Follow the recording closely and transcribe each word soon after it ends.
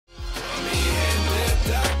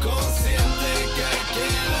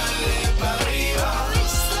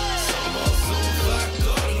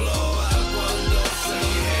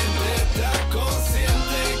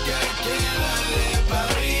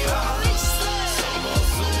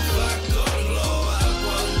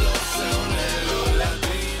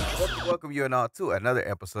welcome you and all to another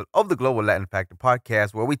episode of the Global Latin Factor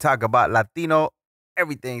podcast where we talk about Latino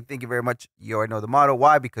everything. Thank you very much. You already know the motto.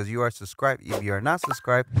 Why? Because you are subscribed. If you are not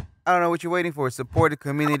subscribed, I don't know what you're waiting for. Support the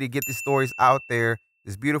community, get these stories out there.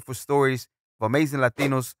 These beautiful stories of amazing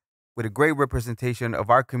Latinos with a great representation of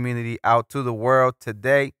our community out to the world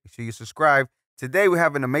today. Make sure you subscribe. Today we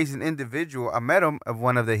have an amazing individual. I met him at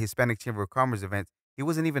one of the Hispanic Chamber of Commerce events. He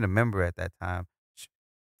wasn't even a member at that time.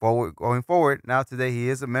 Going forward, now today he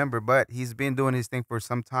is a member, but he's been doing his thing for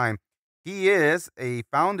some time. He is a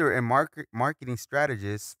founder and marketing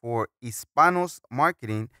strategist for Hispanos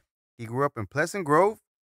Marketing. He grew up in Pleasant Grove,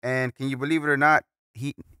 and can you believe it or not,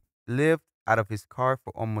 he lived out of his car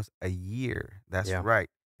for almost a year. That's right.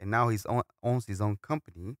 And now he owns his own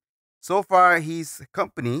company. So far, his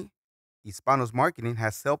company, Hispanos Marketing,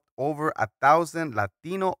 has helped over 1,000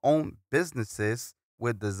 Latino-owned businesses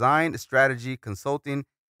with design, strategy, consulting,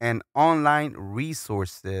 and online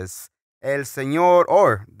resources. El señor,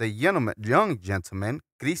 or the young gentleman,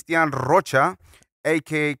 Christian Rocha,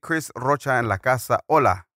 a.k.a. Chris Rocha en la casa.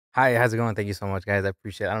 Hola. Hi, how's it going? Thank you so much, guys. I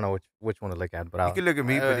appreciate it. I don't know which one to look at, but you can look at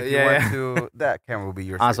me, but if you want to, that camera will be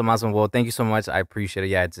yours. Awesome. Well, thank you so much. I appreciate it.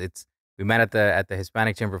 Yeah, it's we met at the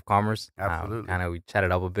Hispanic Chamber of Commerce. Absolutely. Kind of we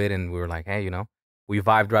chatted up a bit, and we were like, hey, we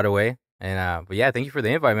vibed right away. And but yeah, thank you for the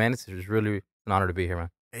invite, man. It's really an honor to be here, man.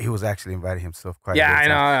 He was actually inviting himself quite a bit. I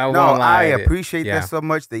know. I appreciate that so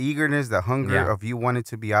much. The eagerness, the hunger of you wanting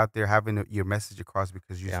to be out there, having your message across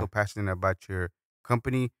because you're so passionate about your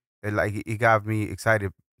company. It got me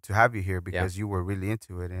excited to have you here because you were really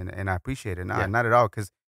into it, and I appreciate it. Not at all,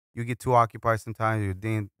 because you get too occupied sometimes. You're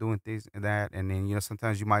doing things and that, and then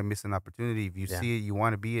sometimes you might miss an opportunity. If you see it, you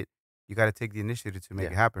want to be it. You got to take the initiative to make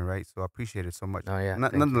it happen, right? So I appreciate it so much.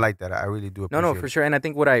 Nothing like that. I really do appreciate it. No, for sure. And I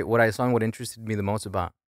think what I saw and what interested me the most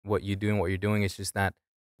about what you're doing is just that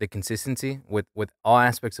the consistency with all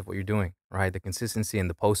aspects of what you're doing, right? The consistency and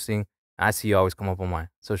the posting. I see you always come up on my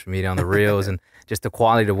social media on the reels and just the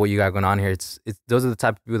quality of what you got going on here. It's those are the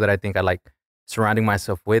type of people that I think I like surrounding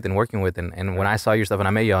myself with and working with. And when I saw your stuff and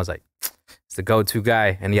I met you, I was like, it's the go-to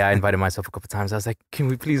guy. And I invited myself a couple times. I was like, can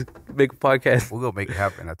we please make a podcast? We'll go make it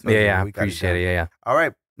happen. I told you. I appreciate it. Yeah. All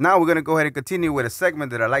right. Now we're going to go ahead and continue with a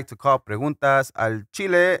segment that I like to call Preguntas al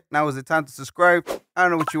Chile. Now is the time to subscribe. I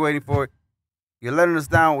don't know what you're waiting for. You're letting us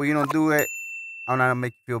down when you don't do it. I'm not going to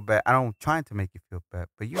make you feel bad. I'm trying to make you feel bad.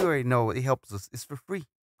 But you already know it helps us. It's for free.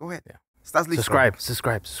 Go ahead. Yeah. ¿Estás listo?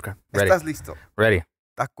 Subscribe. Ready. ¿Estás listo? Ready.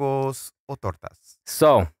 ¿Tacos o tortas?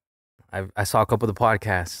 So, I saw a couple of the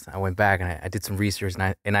podcasts. I went back and I did some research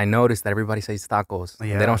and I noticed that everybody says tacos.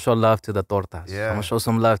 Yeah. They don't show love to the tortas. Yeah. I'm going to show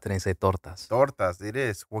some love today and say tortas. Tortas, it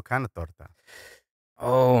is. What kind of torta?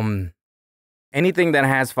 Anything that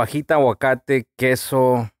has fajita, aguacate,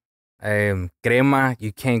 queso, crema,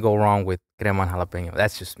 you can't go wrong with crema and jalapeno.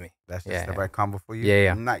 That's just me. That's just the right combo for you?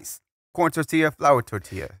 Yeah. Nice. Corn tortilla, flour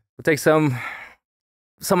tortilla? We'll take some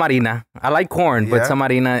harina. I like corn, but some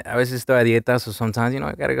harina. A veces estoy a dieta, so sometimes,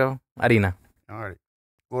 I gotta go harina. All right.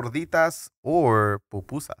 Gorditas or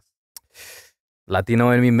pupusas? Latino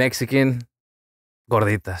and me, Mexican,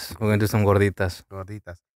 gorditas. We're gonna do some gorditas.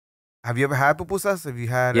 Gorditas. Have you ever had pupusas? Have you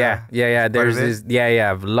had? Yeah. There's this.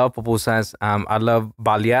 Yeah. I love pupusas. I love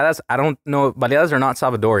baleadas. I don't know. Baleadas are not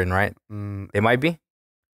Salvadorian, right? They might be.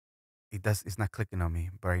 It's not clicking on me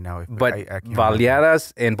right now. But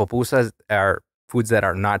baleadas and pupusas are foods that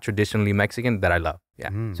are not traditionally Mexican that I love. Yeah.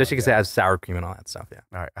 Especially because it has sour cream and all that stuff. Yeah.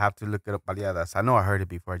 All right. I have to look it up. Baleadas. I know I heard it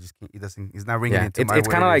before. I just can't. It's not ringing into my. It's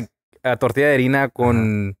kind of like a tortilla de harina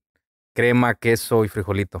con crema, queso, y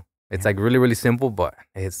frijolito. It's like really, really simple, but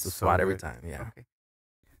it's the spot every time. Yeah. Okay.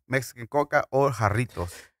 Mexican coca or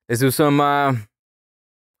jarritos? Let's do some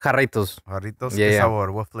jarritos. Jarritos? ¿Qué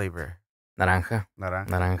sabor? What flavor? Naranja.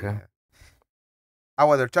 Yeah.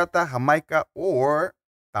 Agua de horchata, Jamaica, or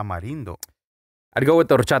tamarindo? I'd go with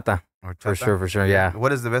the horchata. For sure, yeah.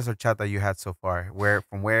 What is the best horchata you had so far?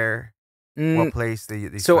 From where? What place?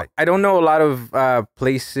 So I don't know a lot of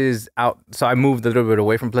places out. So I moved a little bit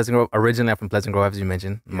away from Pleasant Grove. Originally, I'm from Pleasant Grove, as you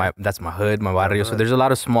mentioned. That's my hood, my barrio. So there's a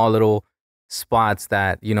lot of small little spots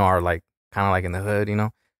that are like kind of like in the hood.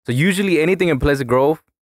 So usually anything in Pleasant Grove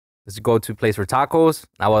is a go-to place for tacos.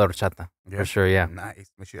 Agua de horchata, for sure. Yeah. Nice.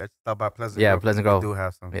 Make sure I stop by Pleasant Grove. Yeah, Pleasant Grove. We do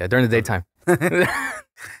have some. Yeah, during the daytime.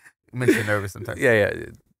 Makes you nervous sometimes. Yeah.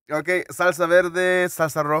 Okay, salsa verde,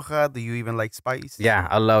 salsa roja. Do you even like spice? Yeah,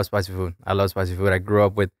 I love spicy food. I grew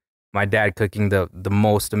up with my dad cooking the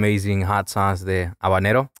most amazing hot sauce, the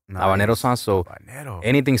habanero. Nice. Habanero sauce. So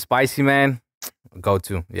anything spicy, man, go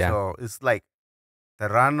to. Yeah. So it's like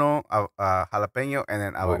serrano, jalapeno, and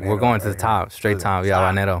then habanero. We're going to the top, straight top. Yeah,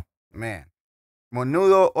 habanero. Man.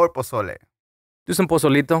 Menudo or pozole? Do some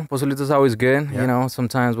pozolito. Pozolito's always good. Yeah. You know,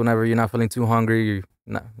 sometimes whenever you're not feeling too hungry, you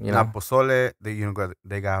not, you Now know. pozole,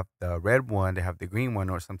 they got the red one, they have the green one,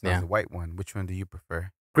 or sometimes Yeah. the white one. Which one do you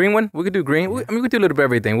prefer? Green one, we could do green. Yeah. I mean, we could do a little bit of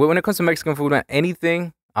everything. When it comes to Mexican food, man,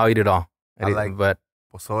 anything, I'll eat it all. I like But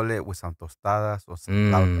pozole with some tostadas o some Mm.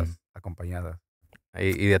 flautas acompañadas.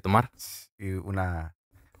 y de tomar. Y un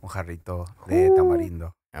jarrito de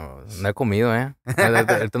tamarindo. No he comido, ¿eh?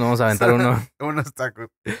 Ahorita nos vamos a aventar uno. Unos tacos.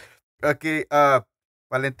 Okay,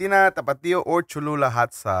 Valentina, Tapatio, or Cholula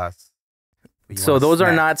hot sauce. So those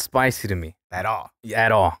are not spicy to me. At all.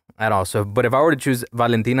 At all. So, but if I were to choose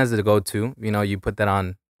Valentina's to go to, you know, you put that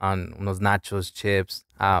on those nachos, chips.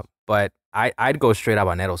 But I'd go straight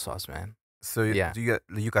habanero sauce, man. So Yeah. do you get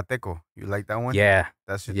the Yucateco? You like that one? Yeah.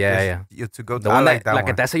 That's your, Yeah. You to go. The I one like that, that like,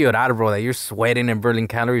 one. te hace llorar, bro, that you're sweating and burning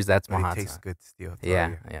calories, that's my But hot it tastes sauce. good still.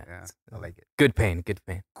 Yeah. I like it. Good pain.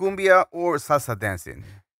 Cumbia or salsa dancing?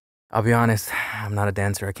 I'll be honest, I'm not a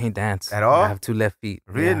dancer. I can't dance. At all? I have 2 left feet.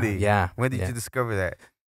 Really? Yeah. When did you discover that?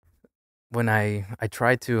 When I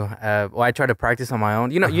tried to, I tried to practice on my own.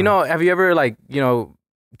 You Uh-huh. know, have you ever, like, you know,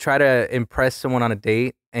 try to impress someone on a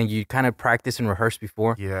date and you kind of practice and rehearse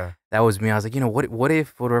before? Yeah. That was me. I was like, you know, what if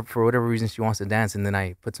for whatever reason she wants to dance, and then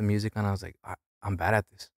I put some music on. I was like, I'm bad at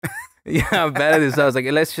this. Yeah, I'm bad at this. So I was like,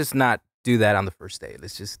 let's just not do that on the first date.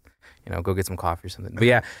 Let's just, you know, go get some coffee or something. But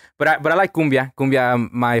yeah, but I like cumbia.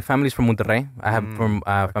 My family's from Monterrey. I have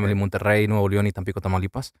family in Monterrey, Nuevo León y Tampico,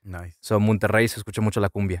 Tamaulipas. Nice. So Monterrey se escucha mucho la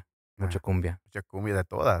cumbia. Mucha cumbia. Mucha cumbia de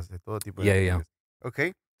todas, de todo tipo de Yeah. cumbias.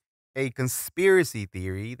 Okay. A conspiracy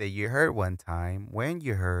theory that you heard one time, when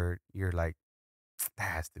you heard, you're like, that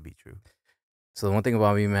has to be true. So the one thing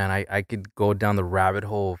about me, man, I could go down the rabbit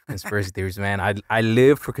hole of conspiracy theories, man. I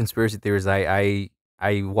live for conspiracy theories. I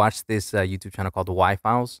watched this YouTube channel called The Y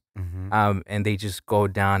Files, and they just go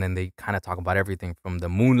down and they kind of talk about everything from the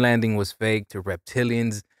moon landing was fake to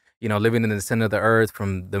reptilians, you know, living in the center of the earth,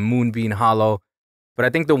 from the moon being hollow. But I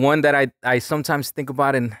think the one that I sometimes think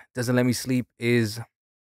about and doesn't let me sleep is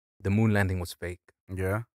the moon landing was fake.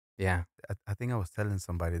 Yeah. Yeah. I think I was telling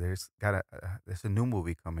somebody there's a new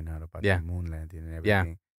movie coming out about Yeah. the moon landing and Yeah.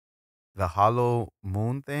 everything. The hollow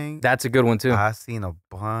moon thing. That's a good one too. I've seen a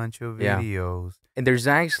bunch of Yeah. videos. And there's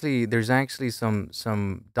actually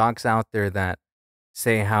some docs out there that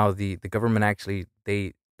say how the government actually,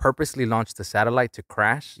 they purposely launched the satellite to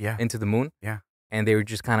crash Yeah. into the moon. Yeah. And they were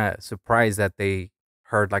just kind of surprised that they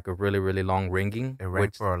heard like a really, really long ringing. It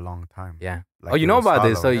rang for a long time. Yeah. Like Oh, you it know was about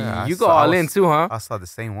this. So hollow. Yeah, you go all in too, huh? I saw the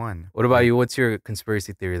same one. What about you? What's your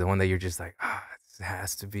conspiracy theory? The one that you're just like, this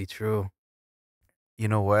has to be true. You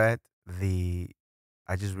know what?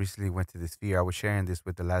 I just recently went to the Sphere. I was sharing this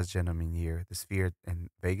with the last gentleman here, the Sphere in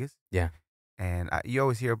Vegas. Yeah. And you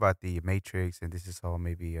always hear about the Matrix, and this is all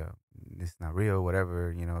maybe this is not real,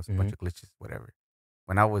 whatever. You know, it's a bunch of glitches, whatever.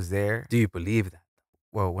 When I was there, Do you believe that?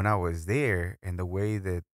 well, when I was there, and the way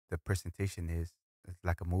that the presentation is, it's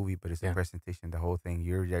like a movie, but it's a Yeah. presentation. The whole thing,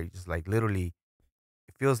 you're just like literally.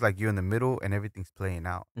 It feels like you're in the middle, and everything's playing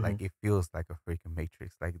out. Like it feels like a freaking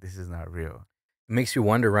Matrix. Like this is not real. It makes you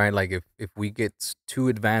wonder, right? Like if we get too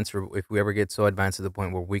advanced, or if we ever get so advanced to the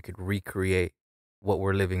point where we could recreate what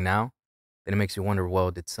we're living now, then it makes you wonder,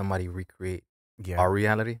 well, did somebody recreate Yeah. our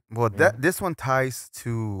reality? Well, Yeah. this one ties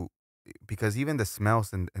to because even the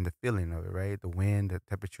smells and the feeling of it, right? The wind, the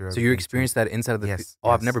temperature. So you everything experienced that inside of the changes. Yes. Oh,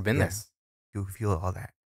 I've yes, never been yes. You feel all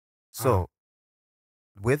that. So,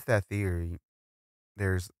 with that theory,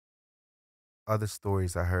 there's other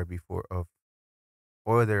stories I heard before of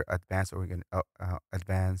other advanced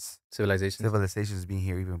advanced there. Civilization. civilizations being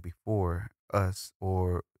here even before us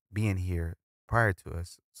or being here prior to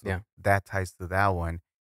us. So Yeah. that ties to that one.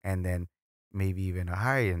 And then maybe even a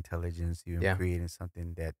higher intelligence, even Yeah. creating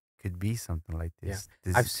something that could be something like this.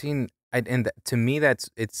 This I've seen, to me,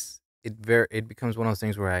 it becomes one of those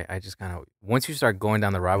things where I just kind of, once you start going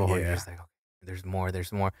down the rabbit hole, you're Yeah. just like, okay, there's more.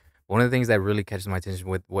 One of the things that really catches my attention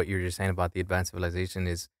with what you're just saying about the advanced civilization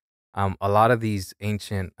is a lot of these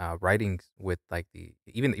ancient writings with like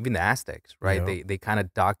even the Aztecs, right? Yep. They kind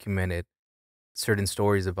of documented certain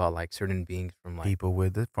stories about like certain beings from like people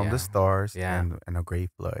with it from Yeah. the stars Yeah. and a great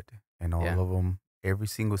flood. And all Yeah. of them, every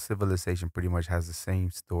single civilization pretty much has the same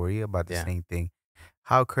story about the Yeah. same thing.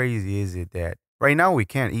 How crazy is it that right now we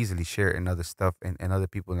can't easily share it and other stuff and other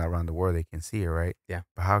people around the world, they can see it, right? Yeah.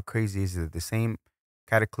 But how crazy is it that the same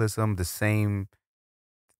cataclysm, the same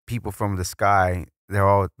people from the sky, they're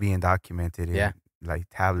all being documented in Yeah. like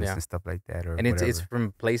tablets Yeah. and stuff like that, or and it's whatever.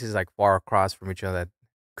 from places like far across from each other that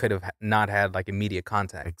could have not had like immediate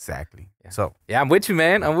contact. Exactly. Yeah. So Yeah, I'm with you,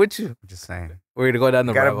 man. I'm with you. I'm just saying. We're gonna go down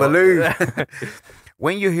the Gotta rabbit hole. believe.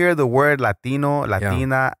 when you hear the word Latino, Yeah.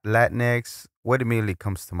 Latina, Latinx, what immediately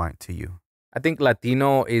comes to mind to you? I think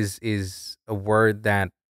Latino is a word that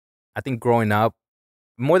I think growing up,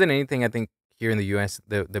 more than anything, I think here in the U.S.,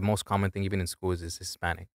 the most common thing even in schools is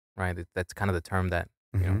Hispanic, right? That's kind of the term that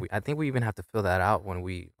Hmm. I think we even have to fill that out when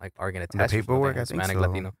we like are gonna The test or something. paperwork, I think Hispanic, so.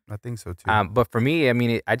 Latino. I think so too. But for me, I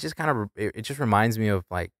mean, I just kind of it just reminds me of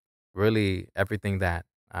like really everything that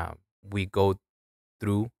we go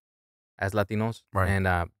through as Latinos, Right. and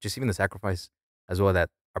just even the sacrifice as well that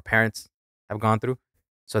our parents have gone through.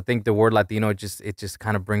 So I think the word Latino just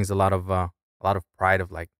kind of brings a lot of pride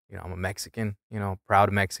of like I'm a Mexican,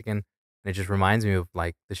 proud Mexican, and it just reminds me of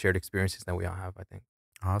like the shared experiences that we all have. I think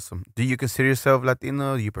Awesome. Do you consider yourself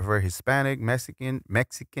Latino? Do you prefer Hispanic, Mexican?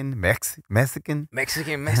 Mexican, Mexican.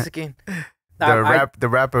 I The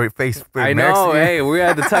rapper face with I know. Mexican. Hey, we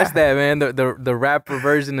had to touch that, man. The rapper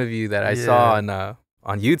version of you that I saw Yeah.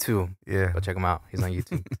 on YouTube. Yeah. Go check him out. He's on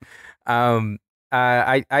YouTube. um,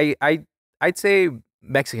 I'd say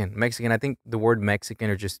Mexican. Mexican. I think the word Mexican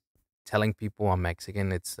or just telling people I'm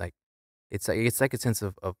Mexican. It's like a sense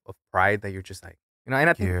of pride that you're just like and I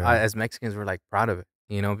think Yeah. as Mexicans we're like proud of it.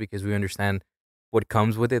 Because we understand what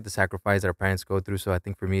comes with it, the sacrifice that our parents go through. So I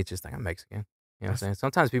think for me, it's just like I'm Mexican. You know what I'm That's saying?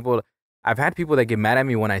 Sometimes I've had people that get mad at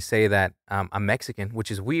me when I say that I'm Mexican,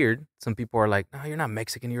 which is weird. Some people are like, "No, you're not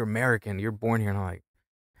Mexican. You're American. You're born here." And I'm like,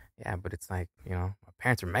 "Yeah, but it's like, my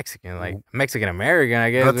parents are Mexican, like Mexican American,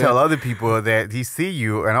 I go guess." tell other people that he see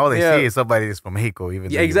you and all they Yeah, see is somebody that's from Mexico, even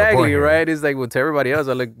though yeah, you were born exactly, here. right? It's like, well, to everybody else,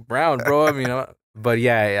 I look brown, bro. I mean, but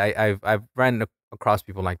yeah, I've ran across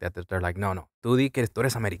people like that they're like, "No, no, tú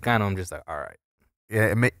eres americano." I'm just like, all right.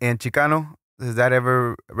 Yeah, and Chicano, does that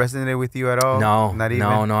ever resonate with you at all? No, Not no,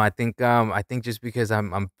 even? no. I think just because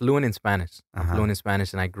I'm fluent in Spanish. I'm Uh-huh. fluent in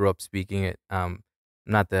Spanish and I grew up speaking it. I'm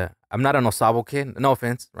not an Osabo kid. No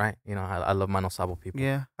offense, right? I love my Osabo people.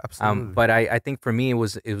 Yeah, absolutely. But I think for me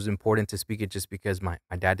it was important to speak it just because my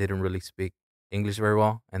dad didn't really speak English very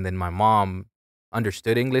well, and then my mom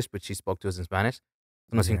understood English, but she spoke to us in Spanish.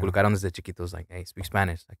 So nos Yeah. inculcaron desde chiquitos, like, hey, speak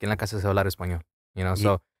Spanish. Aquí en la casa se habla español. Y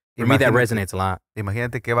So for me that imagínate, resonates a lot.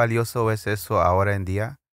 imagínate qué valioso es eso ahora en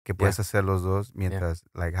día, que Yeah, puedes hacer los dos yeah, mientras,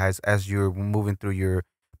 like, as you're moving through your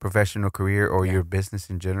professional career or yeah, your business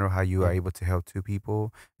in general, how you are yeah, able to help two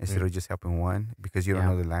people instead mm, of just helping one because you don't yeah.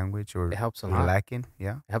 know the language or It helps a you're lot. lacking.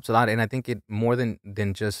 Yeah. It helps a lot, and I think it more than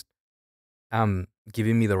just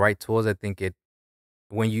giving me the right tools. I think it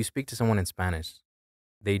when you speak to someone in Spanish,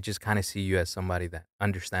 they just kind of see you as somebody that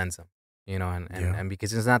understands them, and and Yeah. and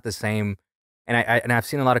because it's not the same. And I've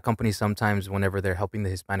seen a lot of companies sometimes whenever they're helping the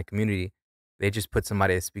Hispanic community, they just put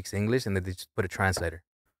somebody that speaks English and then they just put a translator,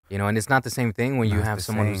 and it's not the same thing when you Not have the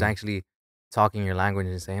someone who's same. actually talking your language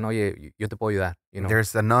and saying, "Oh yeah, yo te puedo ayudar."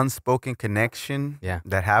 There's an unspoken connection Yeah.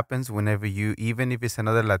 that happens whenever you, even if it's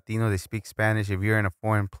another Latino, they speak Spanish. If you're in a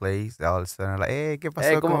foreign place, all of a sudden, like, hey, ¿qué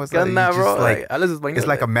Hey, pasó? ¿Cómo ¿qué estás? You onda, just bro? like, Like, hablas it's español?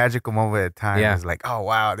 like a magical moment at time. Yeah, It's like, oh,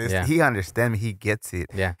 wow, this yeah, he understands me. He gets it.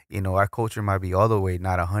 yeah, Our culture might be all the way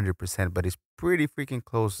not 100%, but it's pretty freaking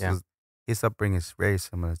close. yeah. His upbringing is very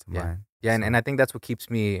similar to Yeah. mine. Yeah, and So, I think that's what keeps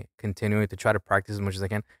me continuing to try to practice as much as I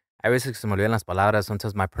can. A veces se me olvidan las palabras.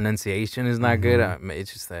 Sometimes my pronunciation is not good. mhm,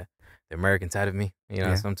 It's just the American side of me,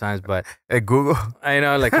 yeah. sometimes. But Hey, Google, I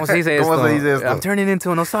know, like, ¿cómo se dice ¿cómo se esto? dice I'm esto? turning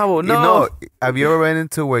into an osavo. You No. know, have you ever run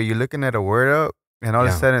into where you're looking at a word up and all of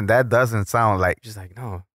a Yeah. sudden that doesn't sound like Just like,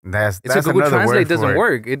 no. It's a that's Google another Translate word doesn't for it.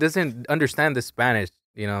 work. It doesn't understand the Spanish,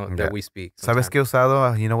 Yeah. that we speak ¿Sabes sometimes. qué he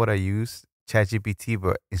usado? You know what I use? ChatGPT,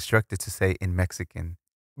 but instructed to say in Mexican.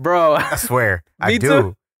 Bro, I swear, I me too.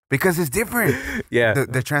 do because it's different. Yeah.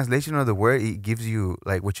 The translation of the word it gives you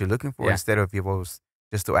like what you're looking for Yeah. instead of you was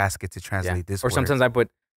just to ask it to Yeah. translate this Or word. sometimes I put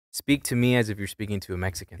speak to me as if you're speaking to a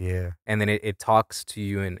Mexican. Yeah, And then it talks to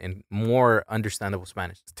you in more understandable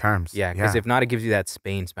Spanish. terms. Yeah, because if not, it gives you that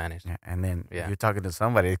Spain Spanish. Yeah, and then Yeah. you're talking to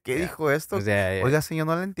somebody. ¿Qué Yeah. dijo esto? Yeah, yeah. Oiga, señor,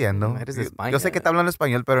 no lo entiendo. Eres de Yo sé que España. está hablando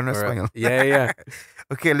español, pero no Or, español. yeah, yeah.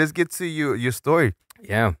 Okay, let's get to your story.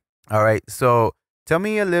 Yeah. All right, so tell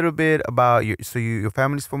me a little bit about your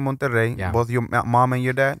family's from Monterrey, Yeah. both your mom and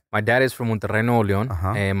your dad, My dad is from Monterrey, Nuevo León,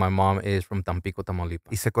 Uh-huh. and my mom is from Tampico, y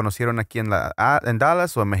Tamaulipas. se conocieron aquí en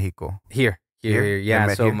Dallas o en México? Here. Here? They Yeah.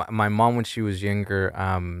 met So here? my mom, when she was younger,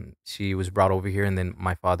 she was brought over here, and then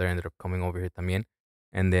my father ended up coming over here también,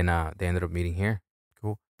 and then they ended up meeting here.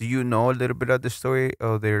 Cool. Do you know a little bit of the story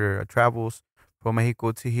of their travels from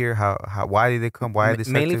Mexico to here? Why did they come? Why did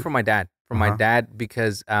they Mainly to? from my dad. From my Uh-huh. dad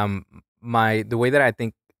because the way that I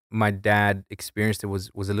think my dad experienced it was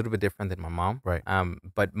a little bit different than my mom. Right.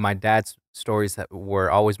 But my dad's stories were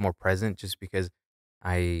always more present just because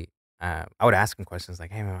I I would ask him questions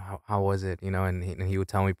like, "Hey man, how was it?" And he would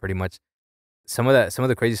tell me pretty much some of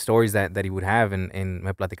the crazy stories that he would have, and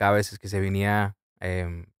me platicaba a veces que se venía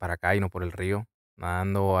para acá, por el río,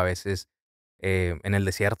 nadando a veces en el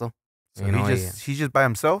desierto, So he y just he's just by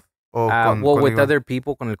himself or well, con with igual? other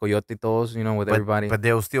people, con el coyote y todos, with everybody. But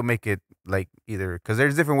they'll still make it like either because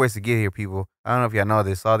there's different ways to get here. People, I don't know if y'all know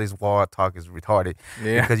this. All this wall talk is retarded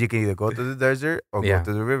Yeah, because you can either go to the desert or go yeah,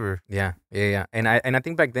 to the river. yeah. And I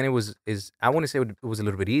think back then I want to say it was a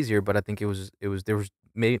little bit easier, but I think it was there was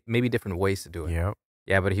maybe different ways to do it. Yep.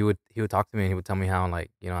 Yeah, but he would talk to me and he would tell me how,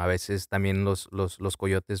 like, a veces también los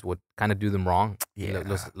coyotes would kind of do them wrong y Yeah.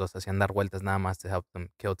 los hacían dar vueltas nada más to help them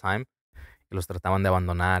kill time y los trataban de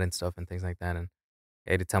abandonar and stuff and things like that. And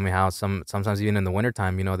he'd tell me how sometimes even in the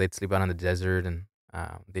wintertime, they'd sleep out in the desert, and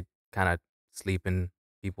they'd kind of sleep in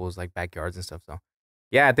people's like backyards and stuff. So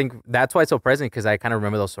yeah, I think that's why it's so present, because I kind of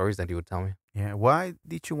remember those stories that he would tell me. Yeah. Why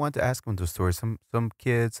did you want to ask them those stories? Some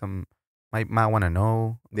kids, some might want to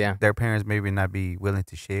know. Yeah, Their parents maybe not be willing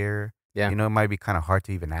to share. yeah, It might be kind of hard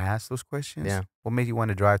to even ask those questions. yeah. What made you want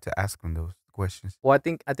to drive to ask them those questions? Well,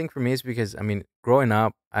 I think for me it's because, growing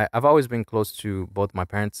up, I've always been close to both my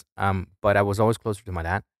parents, but I was always closer to my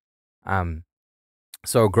dad. Um,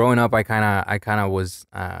 so growing up, I kind of was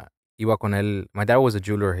iba con él. My dad was a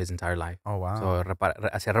jeweler his entire life, Oh wow, so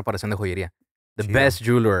hacía reparación de joyería. The chill. best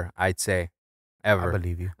jeweler, I'd say, I ever.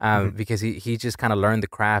 believe you. Because he just kind of learned the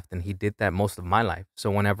craft, and he did that most of my life. So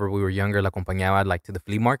whenever we were younger, la acompañaba like to the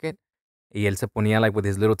flea market, y él se ponía like with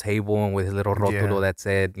his little table and with his little rótulo Yeah. that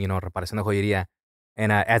said, reparación de joyería.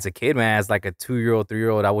 And as a kid, man, as like a 2-year-old,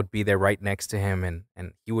 3-year-old, I would be there right next to him,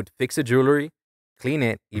 and he would fix the jewelry, clean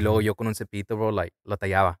it, y luego Mhm. yo con un cepito, bro, like lo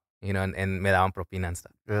tallaba, and me daban propina and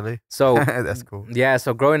stuff. Really? So That's cool. yeah,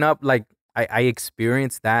 so growing up, like I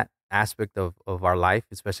experienced that aspect of our life,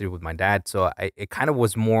 especially with my dad. So it kind of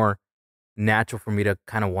was more natural for me to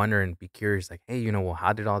kind of wonder and be curious, like, hey, well,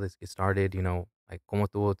 how did all this get started? Like, cómo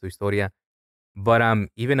tuvo tu historia? But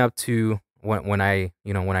even up to when I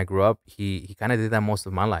grew up, he kind of did that most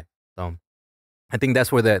of my life. So I think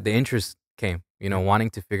that's where the interest came. Mm, Wanting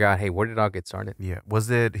to figure out, hey, where did it all get started? yeah. Was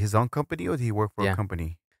it his own company or did he work for a Yeah.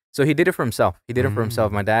 company? So he did it for himself. He did it for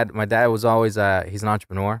himself. Mm. My dad was always he's an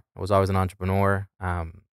entrepreneur. Was always an entrepreneur.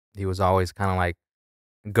 He was always kind of like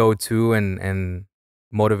go to and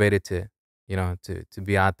motivated to to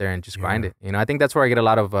be out there and just grind Yeah. it. I think that's where I get a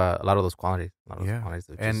lot of those qualities. A lot of those Yeah. qualities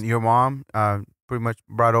of And just your mom pretty much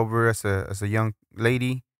brought over as a young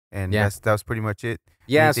lady and yeah. that was pretty much it.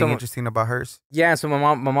 Yeah, Anything so interesting about hers? yeah, so my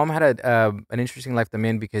mom had an interesting life to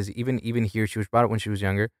in, because even here she was brought up when she was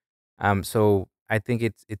younger. So I think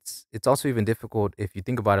it's also even difficult if you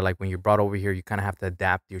think about it. Like, when you're brought over here, you kind of have to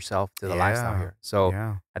adapt yourself to the lifestyle Yeah. here. So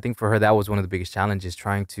Yeah. I think for her that was one of the biggest challenges,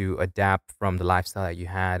 trying to adapt from the lifestyle that you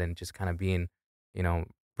had, and just kind of being, you know,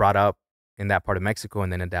 brought up in that part of Mexico,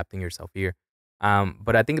 and then adapting yourself here.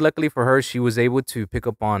 But I think luckily for her, she was able to pick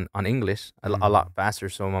up on English a lot Mhm. faster.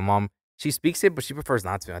 So my mom, she speaks it, but she prefers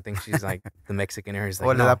not to. I think she's like the Mexican here. Is O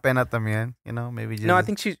like, le da no, pena también, maybe no. I just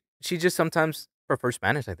think she just sometimes prefers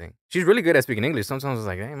Spanish. I think she's really good at speaking English. Sometimes it's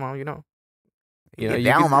like, hey, mom, get you could,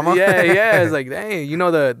 down, mama. yeah, yeah. It's like, dang,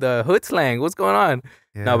 the hood slang. What's going on?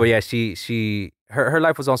 No, but Yeah. yeah, her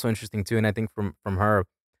life was also interesting too. And I think from her,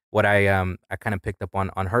 what I kind of picked up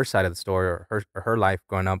on her side of the story, or her life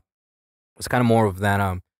growing up, was kind of more of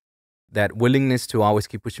that willingness to always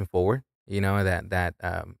keep pushing forward. That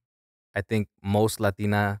I think most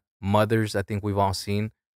Latina mothers, I think we've all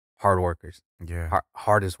seen hard workers, Yeah.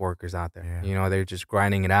 hardest workers out there. Yeah. They're just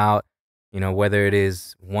grinding it out. Whether it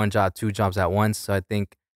is one job, two jobs at once. So I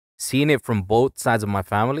think seeing it from both sides of my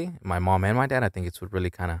family, my mom and my dad, I think it's what really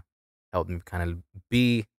kind of helped me kind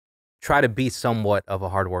of try to be somewhat of a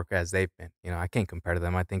hard worker as they've been. I can't compare to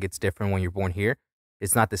them. I think it's different when you're born here.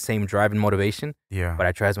 It's not the same drive and motivation, Yeah. but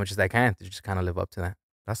I try as much as I can to just kind of live up to that.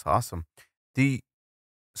 That's awesome. The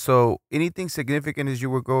So anything significant as you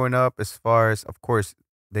were growing up, as far as, of course,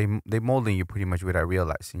 they molding you pretty much without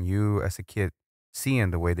realizing you as a kid,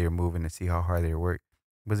 seeing the way they're moving and see how hard they work.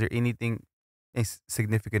 Was there anything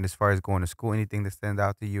significant as far as going to school? Anything that stand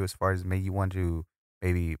out to you as far as made you want to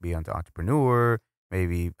maybe be an entrepreneur,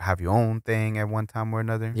 maybe have your own thing at one time or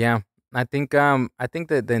another? Yeah. I think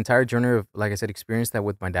that the entire journey of, like I said, experience that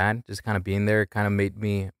with my dad, just kind of being there, kind of made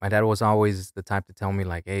me. My dad was always the type to tell me,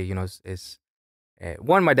 like, hey, it's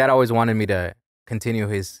one. My dad always wanted me to continue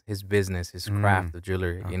his business, his Mm, craft of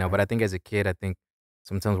jewelry. But okay. I think as a kid, I think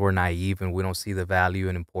sometimes we're naive and we don't see the value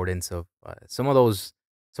and importance of some of those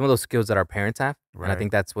skills that our parents have. And I Right.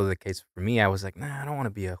 think that's what the case for me. I was like, nah, I don't want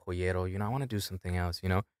to be a joyero. I want to do something else.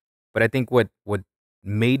 But I think what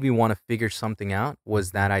made me want to figure something out was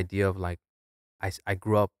Hmm. that idea of, like, I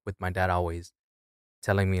grew up with my dad always.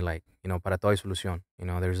 telling me like, para todo hay solución.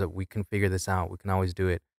 We can figure this out. We can always do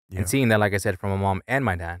it. And Yeah. seeing that, like I said, from my mom and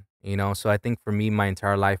my dad. So I think for me, my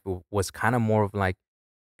entire life was kind of more of like,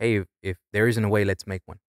 hey, if there isn't a way, let's make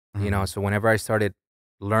one. Mhm. So whenever I started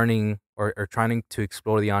learning or trying to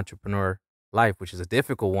explore the entrepreneur life, which is a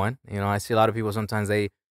difficult one, I see a lot of people sometimes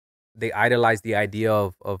they idolize the idea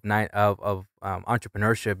of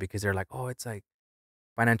entrepreneurship because they're like, oh, it's like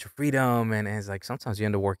financial freedom, and it's like sometimes you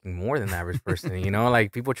end up working more than the average person.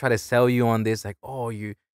 Like people try to sell you on this, like, oh,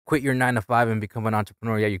 you quit your 9 to 5 and become an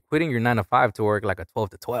entrepreneur. Yeah, you're quitting your 9 to 5 to work like a 12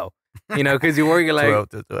 to 12. Because you're working like 12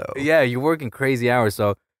 to 12. yeah, you're working crazy hours.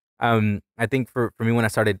 So I think for me when I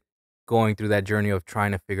started going through that journey of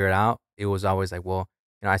trying to figure it out, it was always like, well,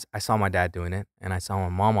 I saw my dad doing it and I saw my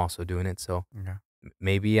mom also doing it. So Yeah.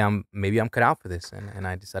 maybe I'm cut out for this, and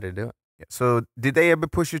I decided to do it. Yeah. So, did they ever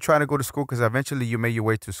push you trying to go to school? Because eventually you made your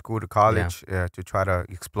way to school, to Yeah. college, to try to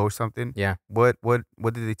explore something. Yeah. What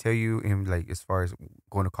did they tell you in, like, as far as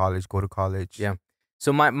going to college, go to college? Yeah.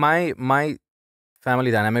 So my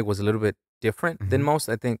family dynamic was a little bit different than Mhm. most.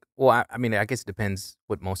 I think. Well, I mean, I guess it depends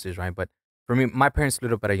what most is, right? But for me, my parents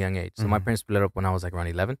split up at a young age. So my Mhm. parents split up when I was like around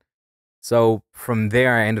 11. So from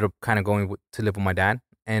there, I ended up kind of going to live with my dad,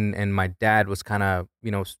 and my dad was kind of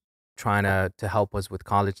trying to help us with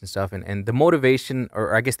college and stuff, and the motivation,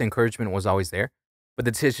 or I guess the encouragement, was always there, but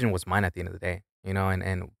the decision was mine at the end of the day,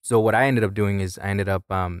 and so what I ended up doing is I ended up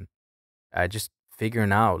just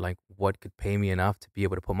figuring out like what could pay me enough to be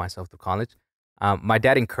able to put myself through college. My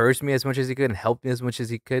dad encouraged me as much as he could and helped me as much as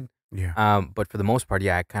he could. Yeah. But for the most part,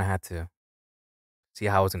 yeah, I kind of had to see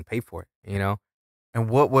how I was going to pay for it. And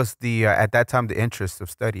what was the at that time the interest of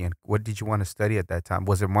studying? What did you want to study at that time?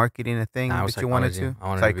 Was it marketing a Nah, thing it was that you wanted psychology. to? I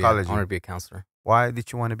wanted to Psychology. be a counselor. Why did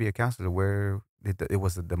you want to be a counselor? Where did it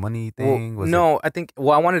was it the money Well, thing? Was it? no, I think I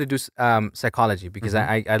wanted to do psychology because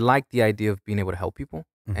Mhm. I like the idea of being able to help people,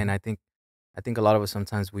 and Mhm. I think a lot of us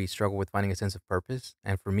sometimes we struggle with finding a sense of purpose,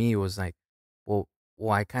 and for me it was like, well,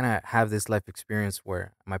 I kind of have this life experience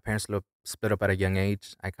where my parents split up at a young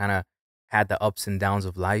age. I kind of had the ups and downs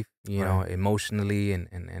of life, Right. emotionally,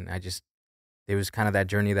 and I just there was kind of that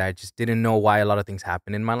journey that I just didn't know why a lot of things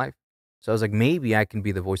happened in my life. So I was like, maybe I can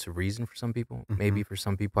be the voice of reason for some people. Mhm. Maybe for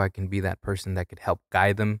some people, I can be that person that could help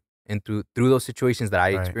guide them and through those situations that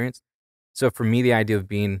I Right. experienced. So for me, the idea of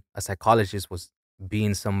being a psychologist was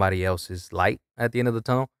being somebody else's light at the end of the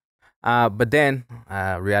tunnel. But then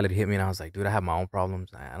reality hit me, and I was like, dude, I have my own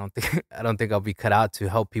problems. I don't think I don't think I'll be cut out to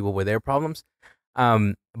help people with their problems.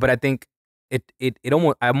 But I think it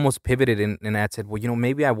almost I almost pivoted and I said, well,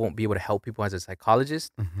 maybe I won't be able to help people as a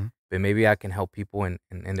psychologist, Mhm. but maybe I can help people in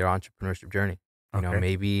their entrepreneurship journey. Okay.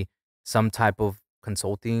 Maybe some type of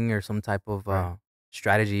consulting or some type of Right.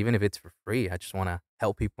 strategy, even if it's for free. I just want to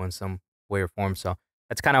help people in some way or form. So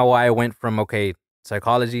that's kind of why I went from okay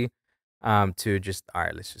psychology to just all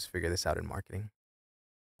right, let's just figure this out in marketing.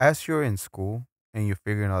 As you're in school and you're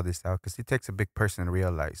figuring all this out, because it takes a big person to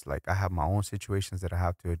realize, like, I have my own situations that I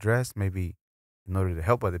have to address. Maybe in order to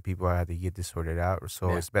help other people, I have to get this sorted out. So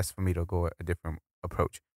Yeah, it's best for me to go a different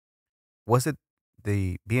approach. Was it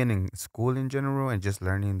the being in school in general and just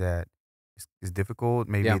learning that is difficult?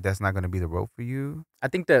 Maybe yeah. that's not going to be the road for you. I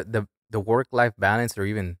think the work life balance, or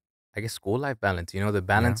even I guess school life balance, the Yeah.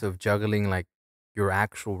 balance of juggling like your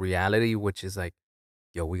actual reality, which is like,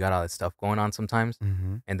 yo, we got all this stuff going on sometimes.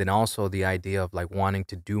 Mm-hmm. And then also the idea of like wanting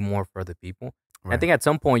to do more for other people. And I Right. think at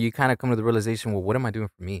some point you kind of come to the realization, well, what am I doing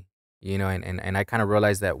for me? And I kind of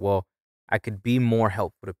realized that, well, I could be more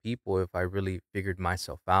helpful to people if I really figured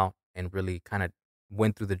myself out and really kind of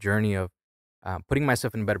went through the journey of putting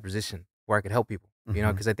myself in a better position where I could help people,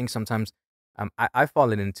 Mm-hmm. because I think sometimes I've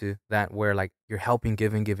fallen into that where like you're helping,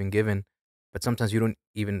 giving, giving, giving, but sometimes you don't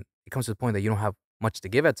even, it comes to the point that you don't have much to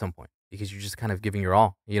give at some point because you're just kind of giving your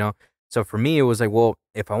all. So for me, it was like, well,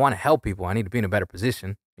 if I want to help people, I need to be in a better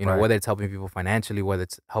position, Right. whether it's helping people financially, whether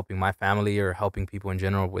it's helping my family or helping people in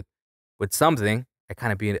general with something,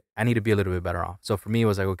 I need to be a little bit better off. So for me, it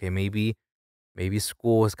was like, okay, maybe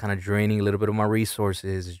school is kind of draining a little bit of my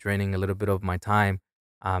resources, is draining a little bit of my time.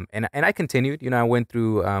 And I continued, I went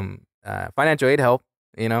through financial aid help,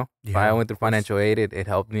 I Yeah, went of through course. financial aid. It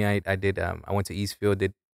helped me. I did, I went to Eastfield,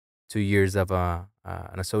 did 2 years of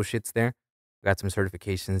an associate's there. Got some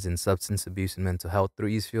certifications in substance abuse and mental health through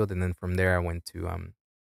Eastfield. And then from there, I went to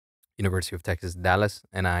University of Texas, Dallas,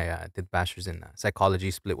 and I did bachelor's in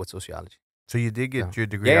psychology split with sociology. So you did So get your yeah,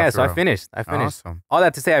 degree yeah. So after I all. finished. I finished. Awesome. All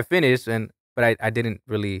that to say, I finished, but I didn't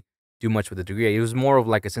really do much with the degree. It was more of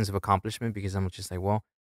like a sense of accomplishment because I'm just like, well,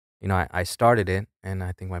 I started it, and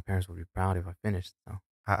I think my parents would be proud if I finished. So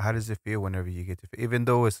How does it feel whenever you get to, even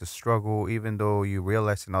though it's a struggle, even though you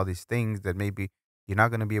realizing all these things that maybe you're not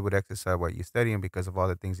going to be able to exercise what you're studying because of all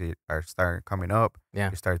the things that are starting coming up. Yeah.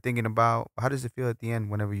 You start thinking about. How does it feel at the end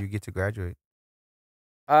whenever you get to graduate?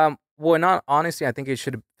 Well, not honestly, I think it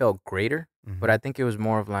should have felt greater, but Mm-hmm. I think it was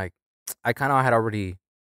more of like I kind of had already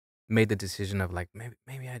made the decision of like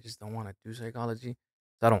maybe I just don't want to do psychology,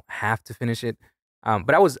 so I don't have to finish it.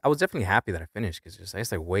 But I was definitely happy that I finished because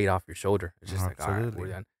it's like weight off your shoulder. It's just like all right, we're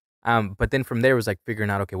Absolutely. done. But then from there it was like figuring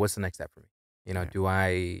out okay, what's the next step for me? Yeah. Do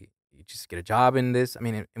I just get a job in this? I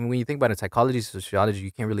mean, and when you think about it, psychology, sociology,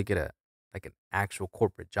 you can't really get a like an actual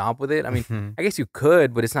corporate job with it. I mean, Mm-hmm. I guess you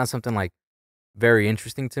could, but it's not something like very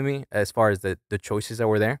interesting to me as far as the choices that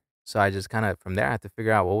were there. So I just kind of from there I had to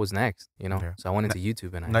figure out what was next. Yeah. So I went into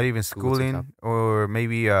YouTube and I Not even googled some stuff. schooling, or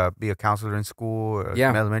maybe be a counselor in school, or in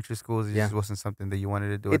Yeah, elementary schools. It yeah. just wasn't something that you wanted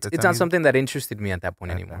to do at the It's time not either. something that interested me at that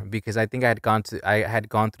point At anymore that. because I think I had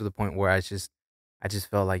gone through the point where I just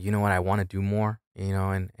felt like you know what I want to do more.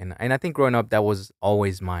 And I think growing up that was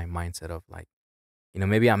always my mindset of like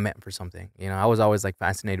maybe I'm meant for something. I was always like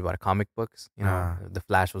fascinated by the comic books. Ah. The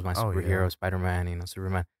Flash was my Oh yeah. superhero, Spider Man,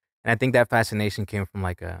 Superman, and I think that fascination came from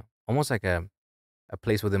like almost like a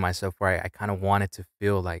place within myself where I kind of wanted to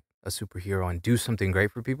feel like a superhero and do something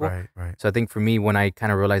great for people. Right. Right. So I think for me, when I kind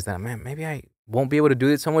of realized that, man, maybe I won't be able to do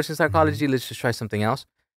it so much in Mm-hmm. psychology, let's just try something else.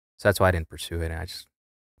 So that's why I didn't pursue it. And I just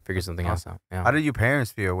figured That's something else awesome. out. Yeah. How did your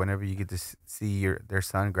parents feel whenever you get to see their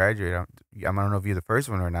son graduate? I don't know if you're the first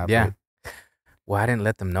one or not, Yeah. but Well, I didn't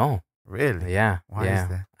let them know. really, Yeah. why is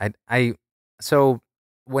Yeah. that? So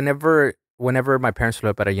whenever my parents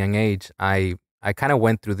split up at a young age, I kind of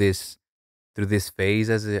went through this phase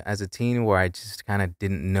as a teen where I just kind of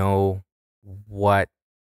didn't know what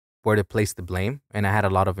where to place the blame. And I had a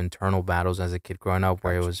lot of internal battles as a kid growing up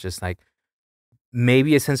where it Gotcha. was just like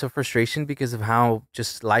maybe a sense of frustration because of how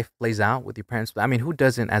just life plays out with your parents. I mean, who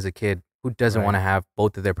doesn't as a kid, who doesn't want Right. to have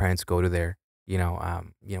both of their parents go to their,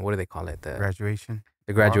 what do they call it? Graduation.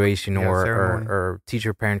 The Or graduation yeah, ceremony. or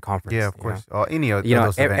teacher parent Yeah, conference, of course. Or any of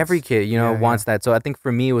those Every events. kid, Yeah, yeah. wants that. So I think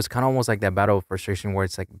for me, it was kind of almost like that battle of frustration where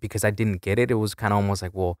it's like, because I didn't get it, it was kind of almost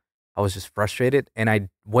like, well, I was just frustrated and I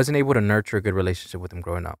wasn't able to nurture a good relationship with them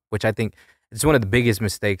growing up, which I think is one of the biggest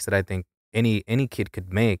mistakes that I think any kid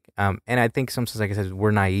could make. And I think sometimes, like I said,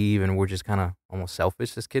 we're naive and we're just kind of almost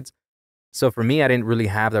selfish as kids. So for me, I didn't really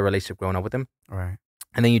have that relationship growing up with them. Right.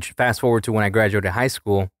 And then you fast forward to when I graduated high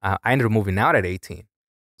school, I ended up moving out at 18.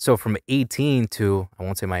 So from 18 to, I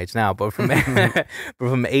won't say my age now, but from but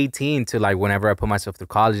from 18 to like whenever I put myself through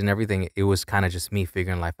college and everything, it was kind of just me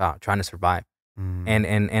figuring life out, trying to survive.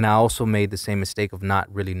 Mm. And I also made the same mistake of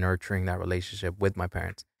not really nurturing that relationship with my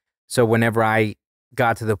parents. So whenever I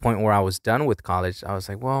got to the point where I was done with college, I was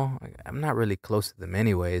like, well, I'm not really close to them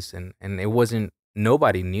anyways. And it wasn't,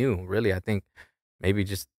 nobody knew really. I think maybe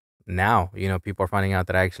just now, people are finding out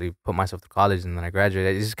that I actually put myself through college and then I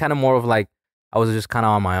graduated. It's just kind of more of like, I was just kind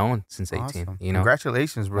of on my own since 18, Awesome.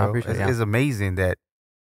 Congratulations, I bro. appreciate it. It's amazing that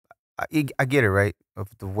I get it, right? Of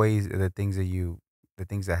the ways, the things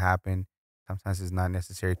that happen. Sometimes it's not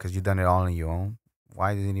necessary because you've done it all on your own.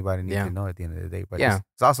 Why does anybody need to Yeah. know at the end of the day? But Yeah.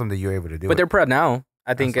 it's awesome that you're able to do But it. they're proud now.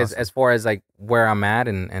 I think That's as awesome. far as like where I'm at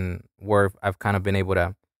and where I've kind of been able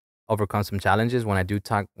to overcome some challenges when I do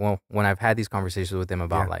talk, well, when I've had these conversations with them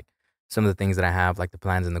about Yeah, like some of the things that I have, like the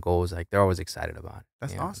plans and the goals, like they're always excited about it.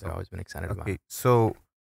 that's They've awesome. always been excited about Okay, it. so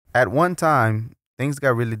at one time things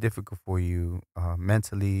got really difficult for you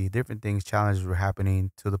mentally. Different things, challenges were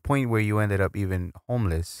happening to the point where you ended up even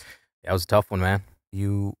homeless. Yeah, it was a tough one, man.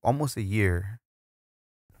 You almost a year.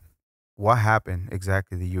 What happened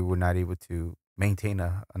exactly that you were not able to maintain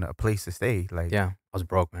a place to stay? Like Yeah, I was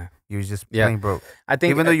broke, man. you was just Yeah, plain broke, I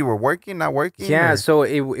think even though you were working, not working, yeah, or so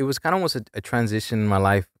it was kind of almost a transition in my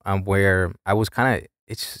life where I was kind of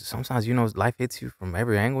it's sometimes life hits you from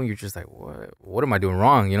every angle. You're just like, what am I doing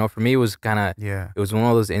wrong? For me it was kind of yeah, it was one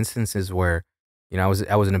of those instances where I was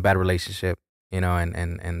in a bad relationship,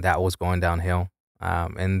 and that was going downhill.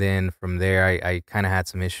 And then from there I kind of had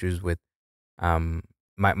some issues with um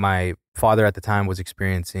my father at the time was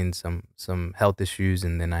experiencing some health issues,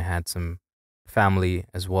 and then I had some family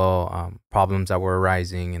as well, problems that were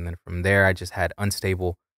arising, and then from there I just had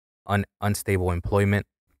unstable employment,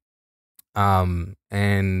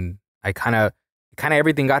 and I kind of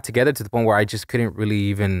everything got together to the point where I just couldn't really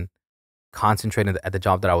even concentrate at the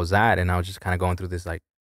job that I was at, and I was just kind of going through this like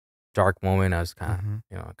dark moment. I was kind of hmm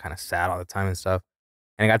kind of sad all the time and stuff,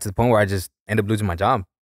 and it got to the point where I just ended up losing my job,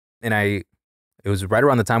 and it was right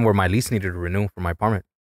around the time where my lease needed to renew for my apartment.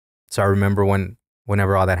 So I remember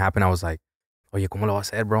whenever all that happened, I was like, "Oye, ¿cómo lo vas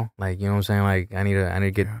a hacer, bro?" Like, you know what I'm saying? Like, I need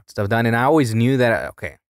to get yeah, stuff done. And I always knew that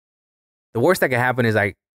okay, the worst that could happen is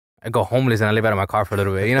I go homeless and I live out of my car for a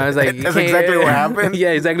little bit. You know, it's like that's exactly what happened.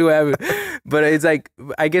 Yeah, exactly what happened. But it's like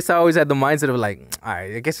I guess I always had the mindset of like, all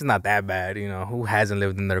right, I guess it's not that bad. You know, who hasn't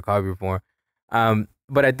lived in their car before?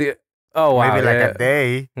 But I did. Oh wow, maybe like a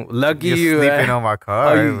day. Lucky You're you. sleeping on my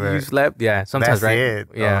car. Oh, you slept? Yeah, sometimes, that's right? it.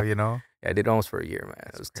 Yeah, you know. Yeah, I did almost for a year,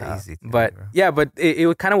 man. It was crazy. Tough. But yeah, but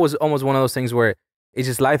it kind of was almost one of those things where it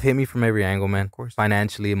just life hit me from every angle, man. Of course.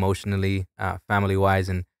 Financially, emotionally, family wise,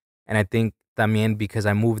 and I think también because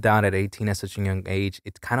I moved out at 18 at such a young age,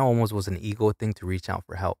 it kind of almost was an ego thing to reach out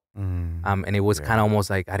for help. And it was kind of almost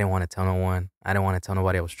like I didn't want to tell no one. I didn't want to tell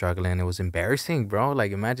nobody I was struggling. It was embarrassing, bro.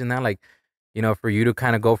 Like imagine that, like, you know, for you to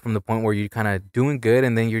kind of go from the point where you're kind of doing good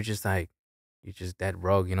and then you're just like, you're just dead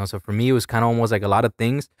broke, you know? So for me, it was kind of almost like a lot of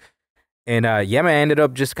things. And yeah, man, I ended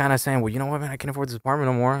up just kind of saying, well, you know what, man, I can't afford this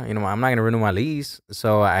apartment no more. You know, I'm not going to renew my lease.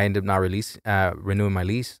 So I ended up not renewing my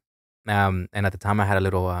lease. And at the time I had a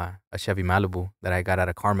little, a Chevy Malibu that I got out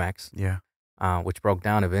of CarMax. Yeah. Which broke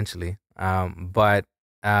down eventually. But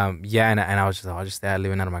yeah, and I was just, I'll just stay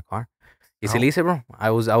living out of my car. Y se le hice, bro. I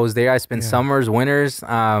was there. I spent summers, winters,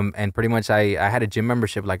 and pretty much I had a gym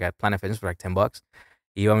membership like at Planet Fitness for like $10. Iba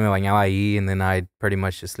me bañaba ahí, and then I'd pretty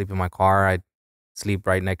much just sleep in my car. I'd sleep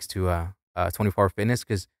right next to 24 Hour Fitness.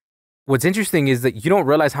 Because what's interesting is that you don't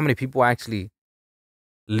realize how many people actually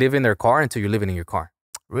live in their car until you're living in your car.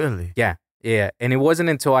 Really? Yeah, yeah. And it wasn't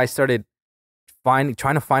until I started trying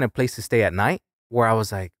to find a place to stay at night where I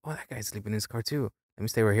was like, oh, that guy's sleeping in his car too. Let me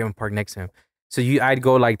stay right here and park next to him. So I'd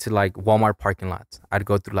go like to like Walmart parking lots. I'd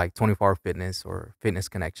go through like 24 Hour Fitness or Fitness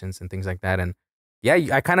Connections and things like that. And yeah,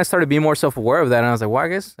 I kind of started being more self-aware of that. And I was like, well,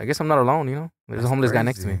 I guess I'm not alone, you know? There's a homeless guy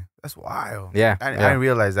next to me. That's wild. Yeah. I didn't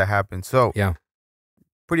realize that happened. So yeah,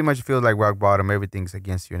 pretty much feels like rock bottom. Everything's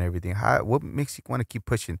against you and everything. What makes you want to keep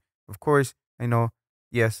pushing? Of course, I know,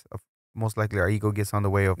 yes, most likely our ego gets on the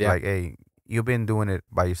way of like, hey, you've been doing it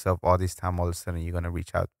by yourself all this time. All of a sudden, you're going to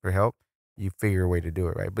reach out for help. You figure a way to do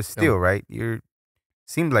it, right? But still, right?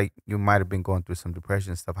 Seemed like you might have been going through some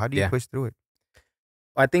depression stuff. How do you push through it?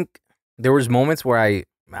 I think there was moments where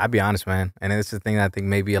I'll be honest, man, and it's the thing that I think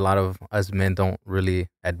maybe a lot of us men don't really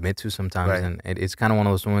admit to sometimes, Right. and it's kind of one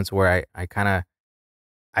of those moments where I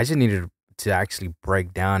just needed to actually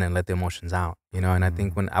break down and let the emotions out, you know. And I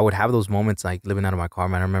think when I would have those moments, like living out of my car,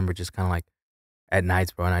 man, I remember just kind of like at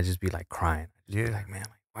nights, bro, and I'd just be like crying. I'd just be like, man,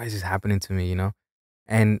 like, why is this happening to me, you know?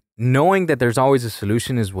 And knowing that there's always a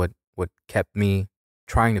solution is what kept me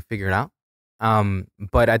trying to figure it out.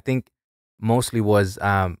 But I think mostly was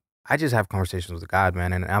I just have conversations with God,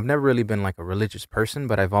 man. And I've never really been like a religious person,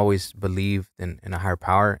 but I've always believed in a higher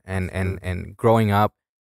power. And growing up,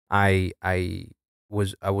 I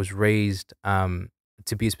was raised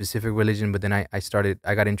to be a specific religion, but then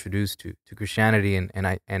I got introduced to Christianity,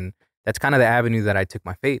 and that's kind of the avenue that I took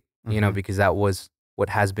my faith, you know, because that was what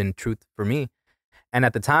has been truth for me. And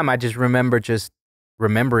at the time, I just remember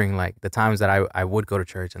remembering like the times that I would go to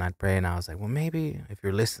church and I'd pray, and I was like, well, maybe if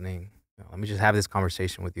you're listening, you know, let me just have this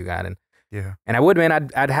conversation with you, God. And and I would, man,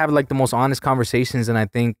 I'd have like the most honest conversations, and I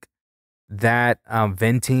think that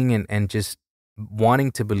venting and just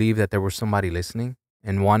wanting to believe that there was somebody listening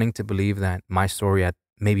and wanting to believe that my story at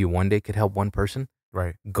maybe one day could help one person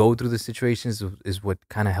go through the situations is what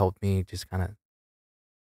kind of helped me just kind of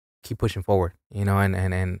keep pushing forward, you know.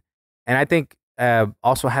 And I think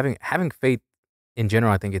also having faith in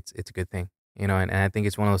general, I think it's a good thing, you know. And I think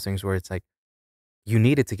it's one of those things where it's like you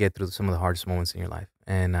needed to get through some of the hardest moments in your life,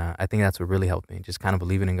 and I think that's what really helped me, just kind of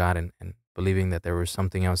believing in God and believing that there was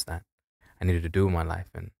something else that I needed to do in my life.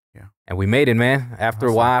 And we made it, man. After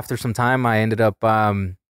a while, after some time, I ended up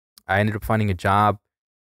finding a job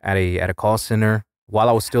at a call center while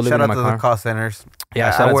I was still living in my car. Shout out to the call centers.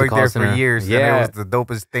 Yeah, I worked there for years. Yeah, and it was the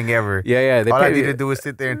dopest thing ever. Yeah. All I need to do is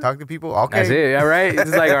sit there and talk to people. Okay, that's it. Yeah, right.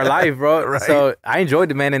 It's like our life, bro. So I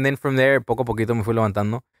enjoyed it, man. And then from there, poco a poquito me fui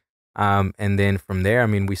levantando. And then from there, I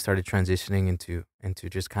mean, we started transitioning into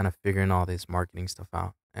just kind of figuring all this marketing stuff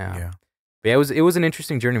out. But yeah, it was an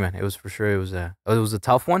interesting journey, man. It was for sure. It was a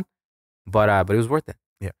tough one, but it was worth it.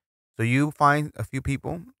 Yeah. So you find a few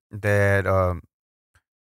people that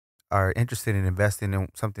are interested in investing in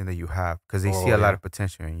something that you have because they see a lot of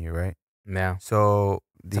potential in you, right? Yeah. So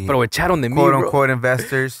the aprovecharon de mí, quote unquote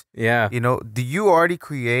investors, yeah. You know, do you already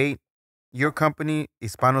create your company,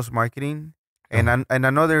 Hispanos Marketing? And I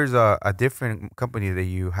know there's a different company that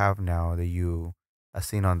you have now that you have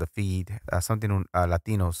seen on the feed, something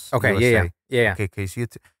Latinos. Okay, yeah. Okay, so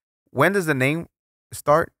when does the name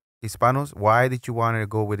start? Hispanos. Why did you want to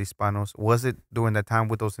go with Hispanos? Was it during that time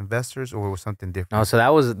with those investors, or was something different? No, so that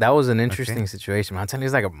was an interesting situation. I'm telling you,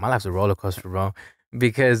 it's like my life's a roller coaster, bro.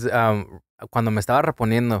 Because cuando me estaba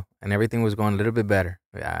reponiendo and everything was going a little bit better.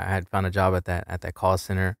 I had found a job at that call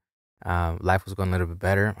center. Life was going a little bit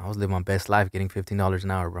better. I was living my best life, getting $15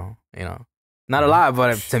 an hour, bro. You know, not a lot,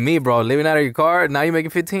 but to me, bro, living out of your car, now you're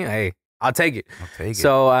making 15. Hey, I'll take it. I'll take it.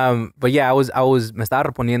 So, but yeah, I was me estaba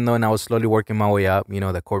reponiendo, and I was slowly working my way up. You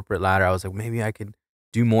know, the corporate ladder. I was like, maybe I could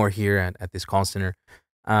do more here at this call center.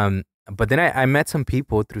 But then I met some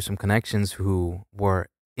people through some connections who were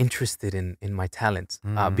interested in my talents.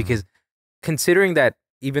 Because considering that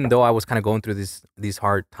even though I was kind of going through these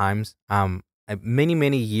hard times,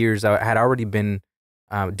 many years I had already been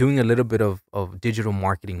doing a little bit of digital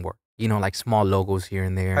marketing work. You know, like small logos here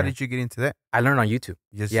and there. How did you get into that? I learned on YouTube.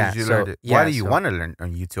 You learned it. Why do you want to learn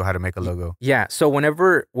on YouTube how to make a logo? Yeah. So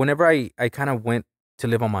whenever I kind of went to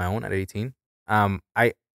live on my own at 18,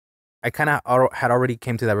 I kind of had already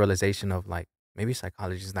came to that realization of like, maybe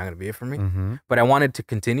psychology is not going to be it for me, but I wanted to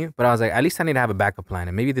continue. But I was like, at least I need to have a backup plan,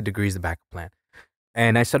 and maybe the degree is the backup plan.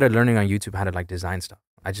 And I started learning on YouTube how to like design stuff.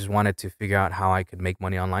 I just wanted to figure out how I could make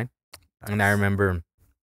money online. Nice. And I remember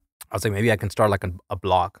I was like, maybe I can start like a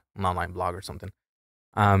blog, an online blog or something.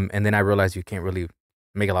 And then I realized you can't really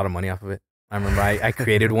make a lot of money off of it. I remember I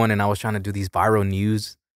created one, and I was trying to do these viral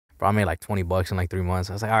news. Bro, I made like $20 in like 3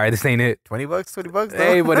 months. I was like, all right, this ain't it. $20? $20?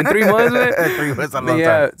 Hey, but in 3 months, man. 3 months, a long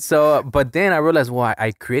time. So, but then I realized, well,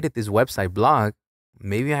 I created this website blog.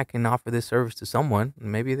 Maybe I can offer this service to someone.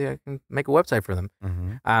 Maybe I can make a website for them.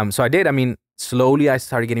 So I did. I mean, slowly I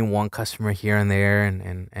started getting one customer here and there.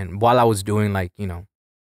 And while I was doing like, you know,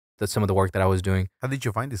 some of the work that I was doing. How did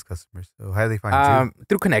you find these customers? So how did they find you?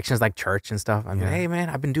 Through connections like church and stuff. I mean, hey man,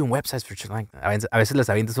 I've been doing websites for church. Like, a veces les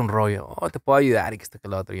avientas un rollo. Oh, te puedo ayudar y que esto que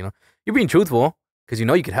lo otro, you know. You're being truthful because you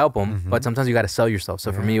know you could help them, but sometimes you got to sell yourself.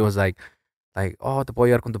 So for me, it was like, oh, te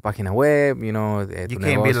puedo ayudar con tu página web, you know. You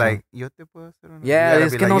can't be like, yo te puedo hacer una. Yeah,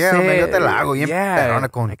 es que no sé. Yo te la hago bien perrona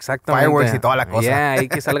con fireworks y toda la cosa. Yeah, y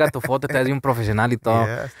que salga tu foto, te das de un profesional y todo.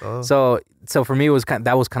 Yeah, so for me,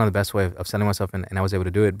 that was kind of the best way of selling myself, and I was able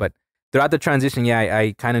to do it. But throughout the transition,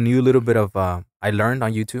 I kind of knew a little bit of, I learned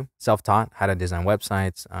on YouTube, self-taught, how to design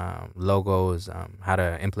websites, logos, how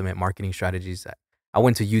to implement marketing strategies. I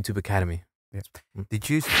went to YouTube Academy. Yeah. Did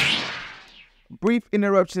you... Brief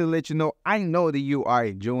interruption to let you know, I know that you are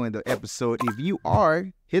enjoying the episode. If you are,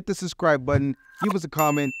 hit the subscribe button, give us a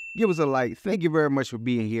comment, give us a like. Thank you very much for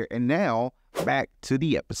being here. And now, back to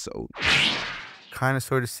the episode. Kind of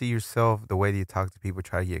sort of see yourself, the way that you talk to people,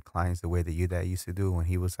 try to get clients, the way that your dad used to do when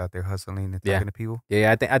he was out there hustling and talking to people?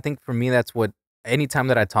 Yeah, I think for me, that's what, anytime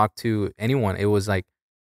that I talked to anyone, it was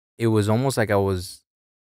almost like I was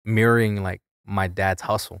mirroring like my dad's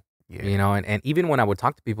hustle, you know? And even when I would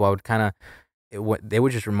talk to people, I would kind of, they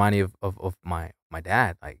would just remind me of my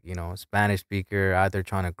dad, like, you know, Spanish speaker out there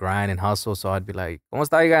trying to grind and hustle. So I'd be like, ¿Cómo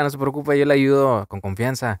está, hija? No se preocupe, yo le ayudo con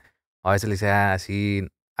confianza. A veces le decía así,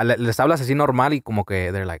 les hablas así normal y como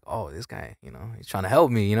que they're like, oh, this guy, you know, he's trying to help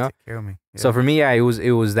me, you know? Take care of me. Yeah. So for me, yeah, it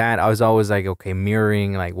was that. I was always like, okay,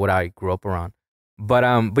 mirroring like what I grew up around. But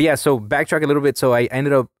yeah, so backtrack a little bit. So I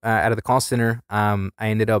ended up out of the call center. I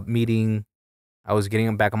ended up meeting, I was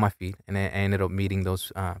getting back on my feet, and I ended up meeting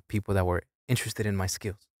those people that were interested in my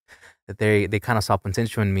skills, that they kind of saw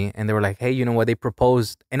potential in me, and they were like, hey, you know what, they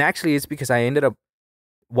proposed. And actually it's because I ended up,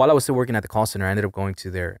 while I was still working at the call center, I ended up going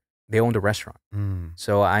to they owned a restaurant.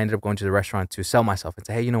 So I ended up going to the restaurant to sell myself and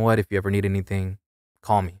say, hey, you know what, if you ever need anything,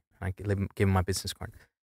 call me. I gave them my business card.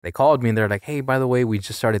 They called me and they're like, hey, by the way, we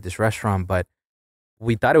just started this restaurant, but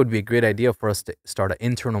we thought it would be a great idea for us to start an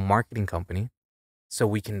internal marketing company so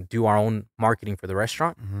we can do our own marketing for the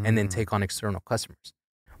restaurant and then take on external customers.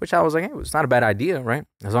 Which I was like, hey, it's not a bad idea, right?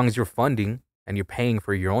 As long as you're funding and you're paying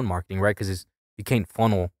for your own marketing, right? Because you can't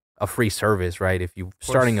funnel a free service, right? If you're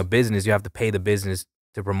starting a business, you have to pay the business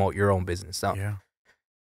to promote your own business. So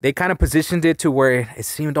they kind of positioned it to where it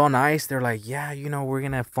seemed all nice. They're like, yeah, you know, we're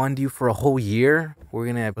going to fund you for a whole year. We're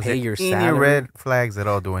going to pay your salary. Any red flags at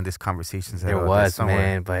all during these conversations? There was,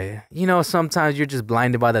 man. But, you know, sometimes you're just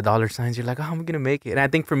blinded by the dollar signs. You're like, oh, I'm going to make it. And I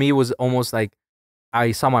think for me, it was almost like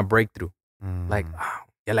I saw my breakthrough. Like, oh,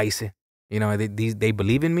 ya la hice. You know, they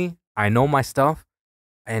believe in me. I know my stuff.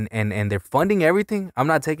 And they're funding everything. I'm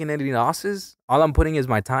not taking any losses. All I'm putting is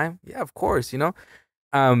my time. Yeah, of course, you know.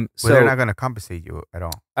 So they're not gonna compensate you at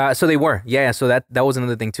all. So they were, yeah. So that was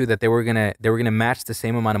another thing too, that they were gonna match the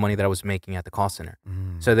same amount of money that I was making at the call center.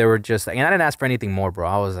 So they were just like, and I didn't ask for anything more, bro.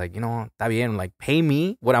 I was like, you know, está bien, like pay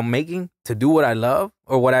me what I'm making to do what I love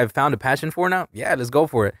or what I've found a passion for now. Yeah, let's go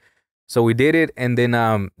for it. So we did it, and then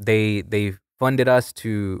they funded us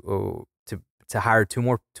to hire two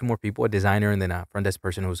more people, a designer and then a front desk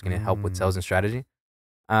person who was gonna help with sales and strategy.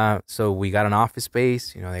 So we got an office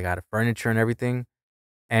space, you know, they got a furniture and everything.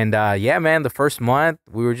 And yeah, man, the first month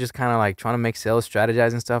we were just kind of like trying to make sales,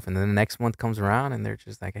 strategize and stuff. And then the next month comes around and they're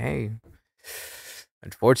just like, hey,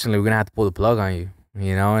 unfortunately, we're gonna have to pull the plug on you,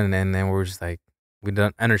 you know. And then we're just like, we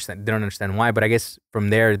don't understand. They don't understand why. But I guess from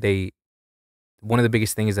there, one of the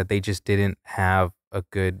biggest things is that they just didn't have a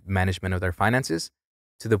good management of their finances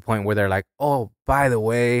to the point where they're like, oh, by the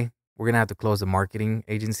way, we're gonna have to close the marketing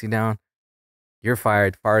agency down. You're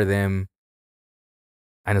fired. Fire them.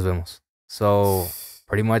 Ahí nos vemos. So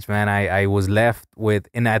pretty much, man, I was left with,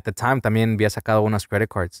 and at the time también había sacado unas credit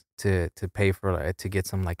cards to pay for, to get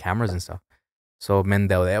some like cameras and stuff. So me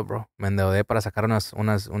endeudé, bro. Me endeudé para sacar unas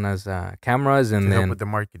cameras and to then help with the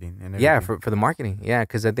marketing and everything. yeah, for the marketing. Yeah,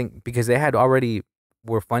 because I think because they had already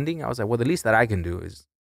were funding, I was like, well, the least that I can do is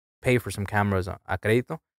pay for some cameras a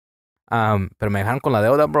crédito. Pero me dejaron con la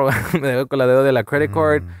deuda, bro. Me dejaron con la deuda de la credit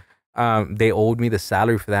card. They owed me the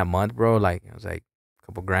salary for that month, bro. Like it was like a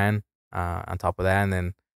couple grand on top of that, and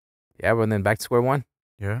then yeah, bro. And then back to square one.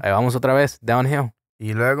 Yeah. Ahí vamos otra vez downhill.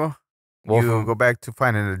 Y luego, Well, you go back to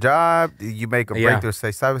finding a job. You make a Yeah. breakthrough. Say,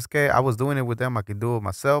 "Sabes qué? I was doing it with them. I can do it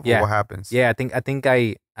myself." Yeah. Or what happens? Yeah, I think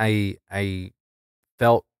I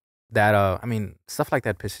felt that I mean, stuff like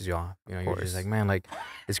that pisses you off. You know, you're just course. like, man, like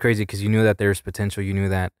it's crazy because you knew that there's potential. You knew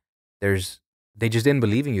that they just didn't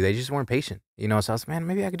believe in you. They just weren't patient. You know, so I was, man,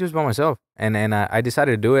 maybe I could do this by myself. And I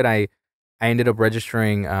decided to do it. I ended up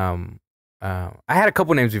registering. I had a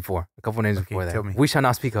couple names before. Before that. tell me. We shall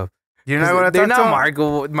not speak of. You're not going to They're talk to not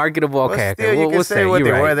them? marketable. Well, Okay, still, okay. you can We'll say say what you're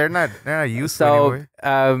they right. were. They're not used to So,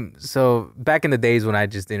 anyway. so back in the days when I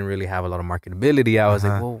just didn't really have a lot of marketability, I was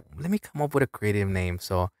like, Uh-huh. well, let me come up with a creative name.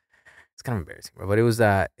 So it's kind of embarrassing, bro. But it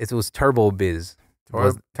was Turbo Biz. It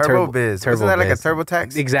was Turbo Biz. Isn't that like a Biz.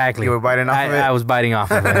 TurboTax? Exactly. You were biting off of it? I was biting off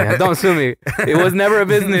of it. Don't sue me. It was never a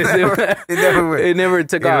business. It never went. It never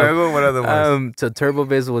took Y off. luego, what other ones? So Turbo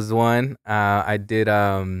Biz was one. I did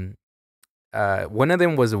one of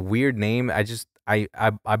them was a weird name. I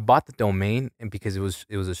bought the domain and because it was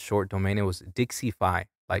a short domain. It was Dixie-fi,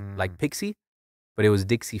 like Pixie, but it was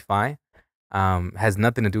Dixie-fi. Has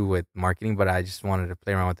nothing to do with marketing, but I just wanted to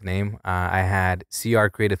play around with the name. I had CR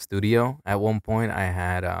Creative Studio at one point. I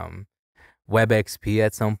had WebXP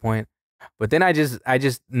at some point. But then I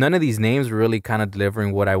just none of these names were really kind of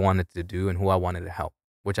delivering what I wanted to do and who I wanted to help,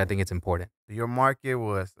 which I think it's important. Your market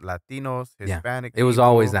was Latinos, Yeah. Hispanic. It was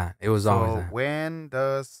always people. that. It was always So that. when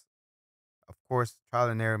does, of course, trial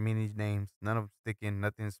and error, many names, none of them sticking,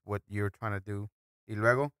 nothing's what you're trying to do. Y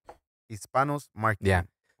luego, Hispanos marketing. Yeah.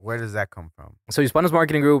 Where does that come from? So Hispanos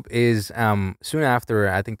Marketing Group is soon after,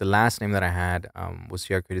 I think the last name that I had was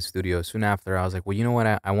CR Creative Studio. Soon after, I was like, well, you know what?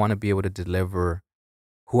 I want to be able to deliver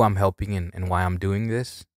who I'm helping and why I'm doing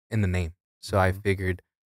this in the name. So I Mhm. figured,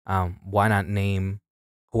 why not name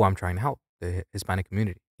who I'm trying to help, the Hispanic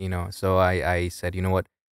community, you know? So I said, you know what?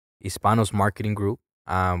 Hispanos Marketing Group,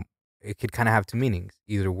 it could kind of have two meanings.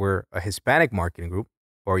 Either we're a Hispanic marketing group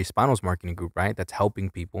or Hispanos Marketing Group, right? That's helping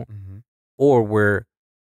people. Mhm. Or we're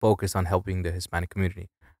focused on helping the Hispanic community,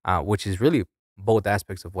 which is really both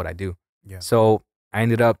aspects of what I do. Yeah. So I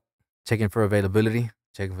ended up checking for availability,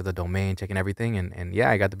 checking for the domain, checking everything, and yeah,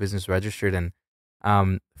 I got the business registered, and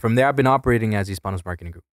from there I've been operating as Hispanos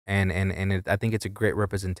Marketing Group, and I think it's a great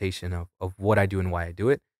representation of what I do and why I do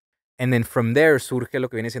it. And then from there surge lo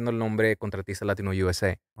que viene siendo el nombre Contratista Latino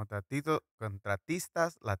USA.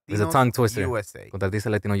 Contratistas It's a Latinos tongue twister. USA. Contratista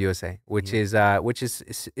Latino USA, which Yeah.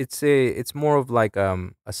 is it's more of like a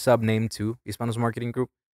sub name to Hispanos Marketing Group.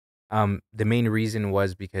 The main reason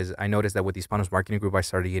was because I noticed that with Hispanos Marketing Group, I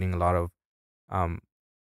started getting a lot of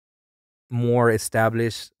more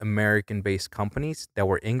established American-based companies that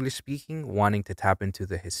were English speaking, wanting to tap into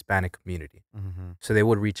the Hispanic community. Mhm. So they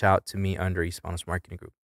would reach out to me under Hispanos Marketing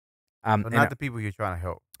Group. So And not the people you're trying to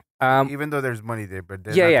help. um, Even though there's money there, but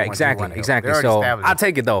they're yeah, not yeah, the ones you exactly, wanna help. exactly. They're already So established. I'll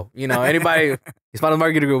take it though. You know, anybody Hispanic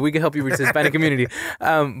Marketing Group, we can help you reach the Hispanic community.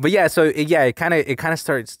 But yeah, so it kind of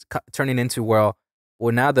starts turning into well,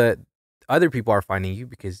 now the other people are finding you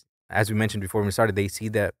because as we mentioned before when we started, they see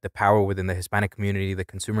the power within the Hispanic community, the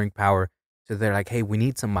consuming power. So they're like, hey, we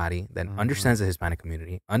need somebody that Mhm. understands the Hispanic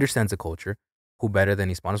community, understands the culture. Who better than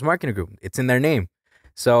Hispanos Marketing Group? It's in their name.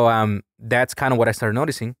 So that's kind of what I started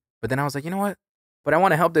noticing. But then I was like, you know what? But I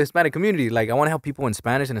want to help the Hispanic community. Like, I want to help people in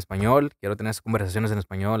Spanish, en español. Quiero tener esas conversaciones en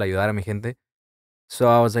español, ayudar a mi gente. So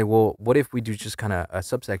I was like, well, what if we do just kind of a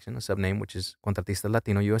subsection, a subname, which is Contratista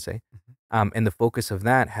Latino USA. And the focus of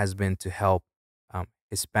that has been to help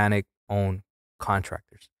Hispanic-owned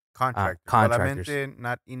contractors. Contractors. Contractors. Solamente,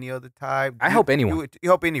 not any other type. I help anyone. You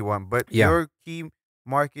help anyone, but Yeah. your key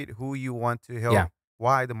market, who you want to help. Yeah.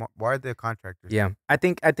 Why the contractors? Yeah, I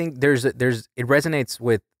think it resonates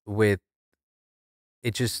with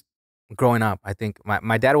it just growing up, I think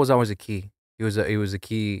my dad was always a key. He was a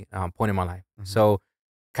key point in my life. Mhm. So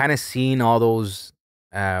kind of seeing all those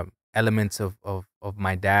elements of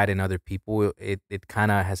my dad and other people, it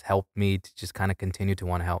kind of has helped me to just kind of continue to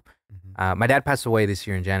want to help. Mhm. My dad passed away this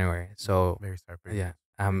year in January, so Very sorry for you. yeah.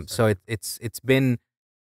 Very sorry. So it's been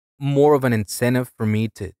more of an incentive for me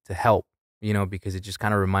to help, because it just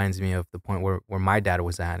kind of reminds me of the point where my dad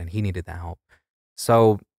was at and he needed that help.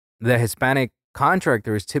 So the Hispanic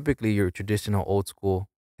contractor is typically your traditional old school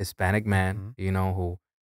Hispanic man, Mhm. who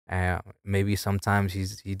maybe sometimes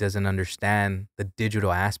he doesn't understand the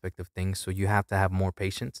digital aspect of things. So you have to have more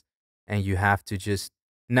patience, and you have to just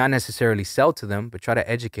not necessarily sell to them, but try to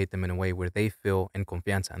educate them in a way where they feel en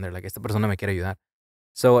confianza and they're like, esta persona me quiere ayudar.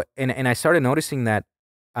 So and I started noticing that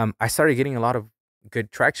I started getting a lot of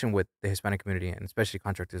good traction with the Hispanic community and especially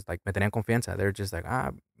contractors. Like me tenían confianza. They're just like,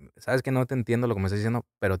 sabes que no te entiendo lo que me estás diciendo,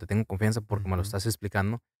 pero te tengo confianza porque me lo Mhm. estás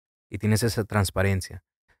explicando y tienes esa transparencia.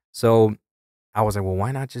 So I was like, well,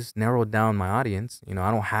 why not just narrow down my audience? I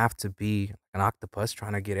don't have to be an octopus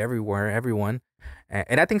trying to get everywhere, everyone.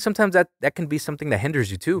 And I think sometimes that can be something that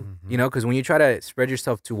hinders you too, Mhm. because when you try to spread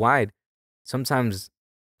yourself too wide, sometimes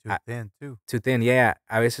Too thin too. too thin. Yeah,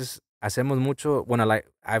 a veces hacemos mucho. Bueno, like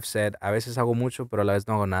I've said, a veces hago mucho, pero a la vez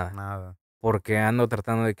no hago nada. Nada. Porque ando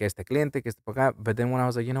tratando de que este cliente, que este para acá. But then when I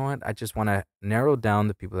was like, you know what? I just want to narrow down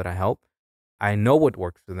the people that I help. I know what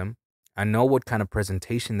works for them. I know what kind of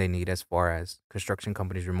presentation they need as far as construction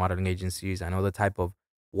companies, remodeling agencies. I know the type of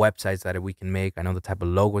websites that we can make. I know the type of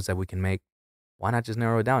logos that we can make. Why not just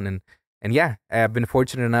narrow it down? And yeah, I've been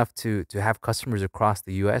fortunate enough to have customers across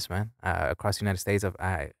the U.S., man, across the United States. Of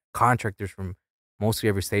contractors from mostly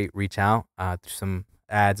every state reach out through some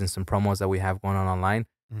ads and some promos that we have going on online.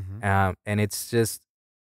 Mhm. And it's just,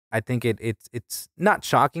 I think it's not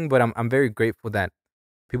shocking, but I'm very grateful that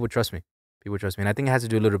people trust me. People trust me, and I think it has to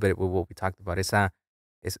do a little bit with what we talked about.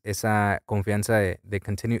 Esa confianza de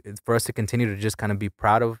continue for us to continue to just kind of be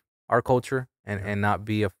proud of our culture and Yeah. and not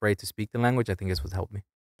be afraid to speak the language. I think is what's helped me.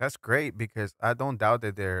 That's great because I don't doubt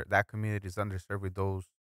that that community is underserved with those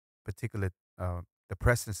particular the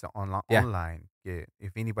presence Yeah, online. Yeah,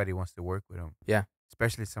 if anybody wants to work with them, yeah,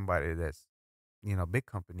 especially somebody that's big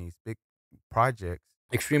companies, big projects,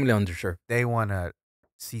 extremely underserved. they want to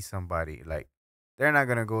see somebody like they're not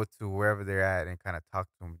gonna go to wherever they're at and kind of talk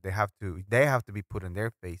to them. They have to be put in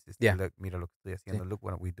their faces to Yeah, look, mira lo que estoy sí, haciendo, look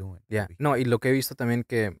what we doing yeah. over No, here. y lo que he visto también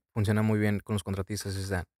que funciona muy bien con los contratistas es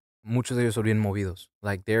that muchos de ellos son bien movidos.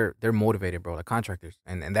 Like they're motivated, bro. Like contractors,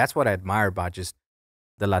 and that's what I admire about just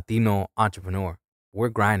the Latino entrepreneur. We're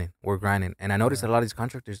grinding. And I noticed Yeah. that a lot of these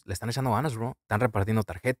contractors le están echando ganas, bro. Están repartiendo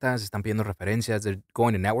tarjetas, están pidiendo referencias, they're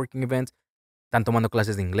going to networking events, están tomando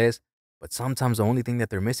clases de inglés. But sometimes the only thing that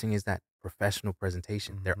they're missing is that professional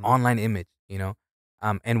presentation, their Hmm. online image.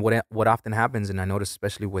 And what often happens, and I notice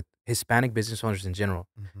especially with Hispanic business owners in general,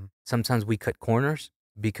 Hmm. sometimes we cut corners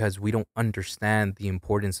because we don't understand the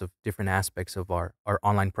importance of different aspects of our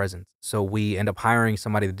online presence. So we end up hiring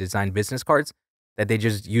somebody to design business cards that they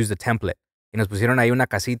just use the template. Y nos pusieron ahí una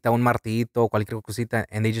casita, un martillito, cualquier cosita,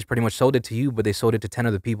 and they just pretty much sold it to you, but they sold it to 10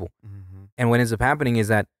 other people. Hmm. And what ends up happening is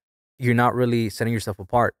that you're not really setting yourself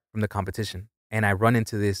apart from the competition. And I run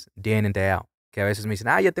into this day in and day out. Que a veces me dicen,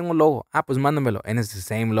 ya tengo un logo. Pues mándamelo. And it's the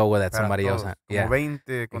same logo that Para somebody else todos, had. como Yeah,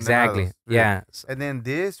 20 exactly. condenados. Yeah. Yeah. And then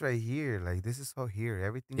this right here, like this is all here.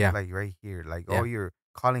 Everything's Yeah. like right here. Like Yeah. all your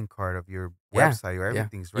calling card of your Yeah, website or yeah.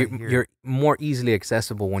 everything's You're right here. you're more easily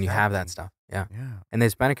accessible when you have that Exactly. stuff. Yeah. Yeah. And the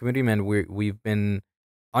Hispanic community, man, we've been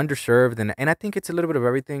underserved, and I think it's a little bit of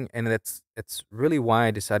everything, and that's really why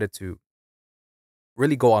I decided to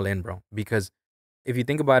really go all in, bro. Because if you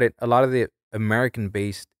think about it, a lot of the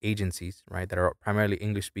American-based agencies, right, that are primarily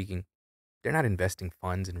English speaking, they're not investing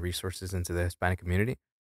funds and resources into the Hispanic community.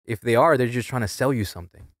 If they are, they're just trying to sell you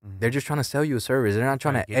something. They're Hmm. just trying to sell you a service. They're not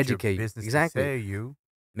trying Trying to to get your educate you. business to Exactly. sell you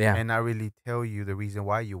Yeah. and not really tell you the reason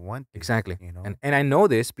why you want this, Exactly. you know? And I know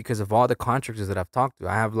this because of all the contractors that I've talked to.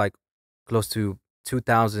 I have like close to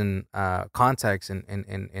 2,000 contacts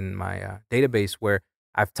in my database where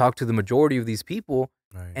I've talked to the majority of these people.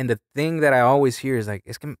 Right. And the thing that I always hear is like,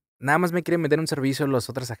 es que nada más me quieren meter un servicio las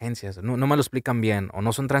otras agencias. No me lo explican bien o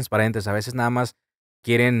no son transparentes. A veces nada más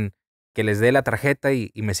quieren que les dé la tarjeta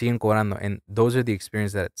y me siguen cobrando. And those are the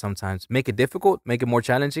experiences that sometimes make it difficult, make it more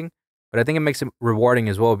challenging. But I think it makes it rewarding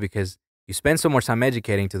as well because you spend so much time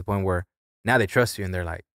educating to the point where now they trust you and they're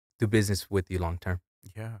like, do business with you long term.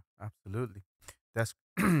 Yeah, absolutely. That's,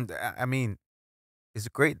 I mean, it's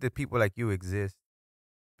great that people like you exist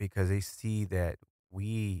because they see that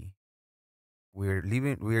we're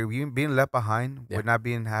being left behind. We're Yeah. not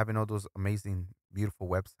being having all those amazing beautiful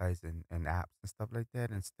websites and apps and stuff like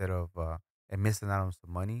that instead of and missing out on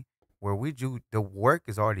some money. Where we do the work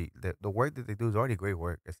is already the work that they do is already great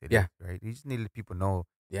work as it is, Yeah. right? You just need to let people know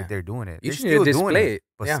that Yeah. they're doing it. You They're just need to still doing display it, it.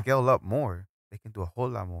 but Yeah. scale up more. They can do a whole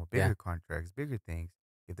lot more, Yeah. bigger contracts, bigger things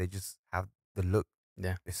if they just have the look.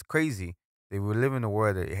 Yeah. It's crazy. They will live in a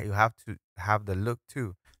world that you have to have the look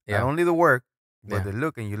too. Not Yeah. only the work, but Yeah. the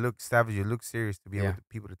look, and you look savage, you look serious to be able Yeah. to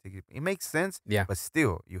people to take it. It makes sense, Yeah. but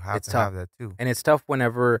still, you have It's to tough. have that too. And it's tough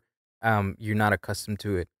whenever you're not accustomed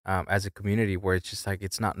to it as a community, where it's just like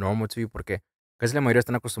it's not normal to you, porque casi la mayoría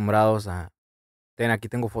están acostumbrados a, ten, aquí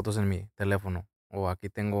tengo fotos en mi teléfono, o aquí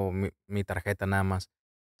tengo mi tarjeta nada más.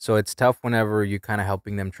 So it's tough whenever you're kind of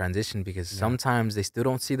helping them transition, because Yeah. sometimes they still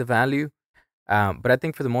don't see the value. But I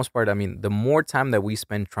think for the most part, I mean, the more time that we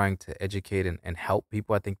spend trying to educate and help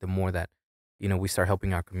people, I think the more that, we start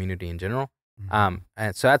helping our community in general. Mhm.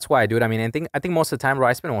 And so that's why I do it. I mean, I think most of the time, bro,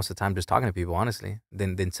 I spend most of the time just talking to people, honestly,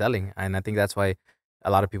 than selling. And I think that's why a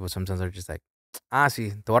lot of people sometimes are just like,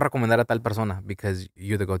 sí, te voy a recomendar a tal persona because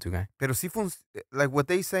you're the go-to guy. Pero sí like what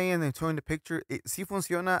they saying and showing the picture, sí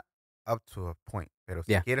funciona up to a point. Pero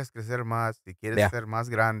si Yeah. quieres crecer más, si quieres Yeah. ser más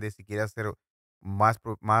grande, si quieres hacer más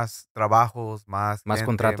trabajos, más Más gente,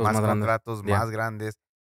 contratos más más grandes. contratos, Yeah. más grandes.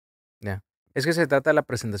 Yeah. Es que se trata de la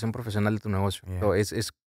presentación profesional de tu negocio. Yeah.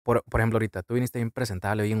 So, por ejemplo, ahorita, tú viniste bien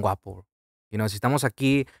presentable, bien guapo, bro. Si estamos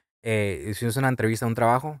aquí, si es una entrevista, un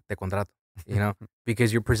trabajo, te contrato,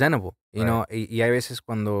 because you're presentable, Right. y hay veces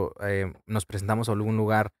cuando nos presentamos a algún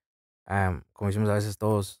lugar, como decimos a veces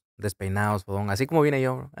todos despeinados, podón, así como vine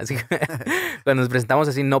yo, bro. Así que cuando nos presentamos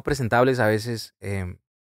así no presentables, a veces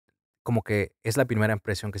como que es la primera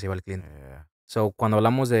impresión que se lleva el cliente. Yeah. So, cuando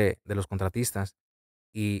hablamos de los contratistas,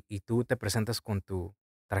 y tú te presentas con tu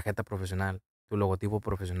tarjeta profesional, tu logotipo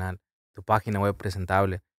profesional, tu página web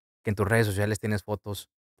presentable, que en tus redes sociales tienes fotos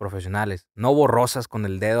profesionales, no borrosas con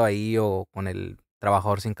el dedo ahí o con el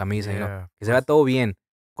trabajador sin camisa, Yeah, of que se vea course. todo bien.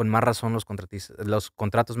 Con más razón los contratistas, los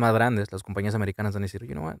contratos más grandes, las compañías americanas van a decir,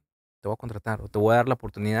 what, te voy a contratar o te voy a dar la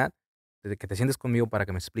oportunidad de que te sientes conmigo para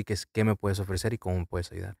que me expliques qué me puedes ofrecer y cómo me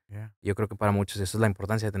puedes ayudar. Yeah. Yo creo que para muchos eso es la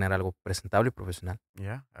importancia de tener algo presentable y profesional.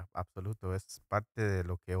 Yeah, absoluto. Es parte de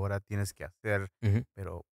lo que ahora tienes que hacer. Ujú.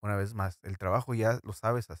 Pero una vez más, el trabajo ya lo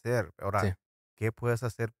sabes hacer. Ahora, Sí. ¿qué puedes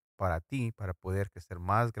hacer para ti para poder crecer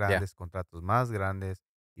más grandes, contratos más grandes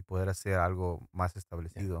y poder hacer algo más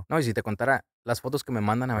establecido? No, y si te contara las fotos que me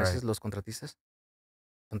mandan a veces Right. los contratistas,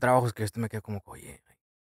 son trabajos que me quedo como, oye,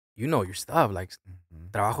 you know your stuff, like, Ujú.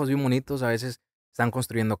 trabajos bien bonitos, a veces están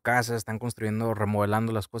construyendo casas, están construyendo,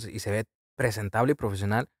 remodelando las cosas y se ve presentable y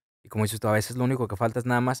profesional. Y como dices tú, a veces lo único que falta es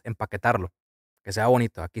nada más empaquetarlo, que sea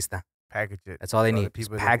bonito, aquí está. Package it That's all they so need. that Just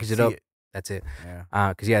people they can package it see up. it. That's it. Yeah,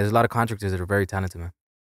 Because yeah, there's a lot of contractors that are very talented, man.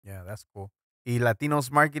 yeah, that's cool. Y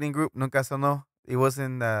Latinos Marketing Group nunca sonó. It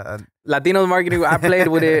wasn't. Latinos Marketing, I played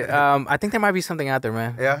with it. I think there might be something out there,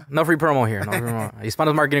 man. Yeah. No free promo here. No free promo.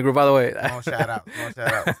 Hispanos Marketing Group, by the way. No shout out. No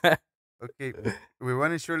shout out. Okay, we're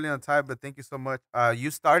running shortly on time, but thank you so much. You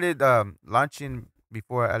started launching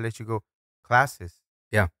before I let you go classes.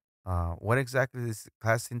 Yeah. What exactly does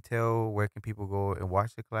class entail? Where can people go and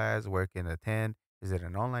watch the class? Where can attend? Is it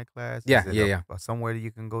an online class? Yeah, Is it yeah. somewhere that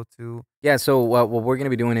you can go to? Yeah, so what we're going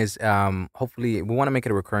to be doing is hopefully we want to make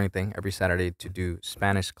it a recurring thing every Saturday to do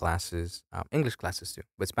Spanish classes, English classes too,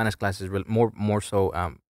 but Spanish classes more so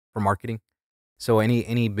for marketing. So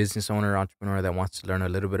any business owner, entrepreneur that wants to learn a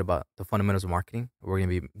little bit about the fundamentals of marketing, we're going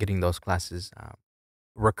to be getting those classes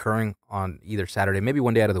recurring on either Saturday, maybe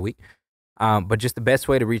one day out of the week. But just the best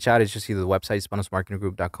way to reach out is just either the website,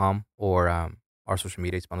 hispanosmarketinggroup.com, or our social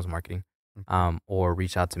media, Hispanos Marketing, or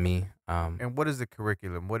reach out to me. And what is the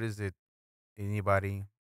curriculum? What is it? Anybody?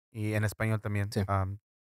 Y en español también. Sí.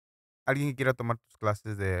 Alguien que quiera tomar tus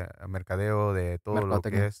clases de mercadeo, de todo lo que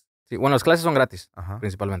Mercadotecnia. es. Sí, bueno, las clases son gratis, Ajá.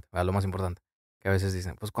 principalmente, lo más importante. Que a veces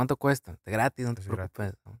dicen, pues, ¿cuánto cuesta? De gratis, no te Es gratis.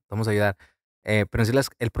 preocupes, ¿no? Te vamos a ayudar. Pero en sí,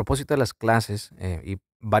 el propósito de las clases y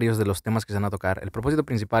varios de los temas que se van a tocar, el propósito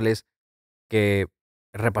principal es que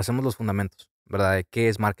repasemos los fundamentos, ¿verdad? De qué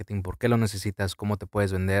es marketing, por qué lo necesitas, cómo te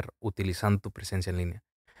puedes vender utilizando tu presencia en línea.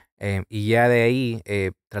 Y ya de ahí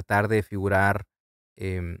tratar de figurar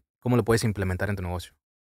cómo lo puedes implementar en tu negocio,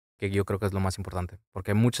 que yo creo que es lo más importante,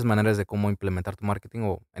 porque hay muchas maneras de cómo implementar tu marketing,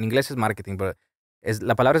 o en inglés es marketing, pero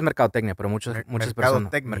la palabra es mercadotecnia, pero muchas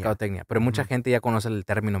personas, mercadotecnia, pero mucha Ujú. gente ya conoce el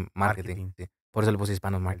término marketing. Marketing. Sí, por eso le puse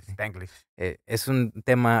hispanos El marketing. Spanglish. Es un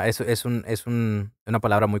tema, una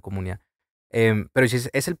palabra muy común ya. Pero sí,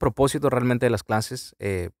 es el propósito realmente de las clases,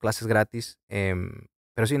 clases gratis,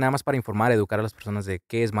 pero sí, nada más para informar, educar a las personas de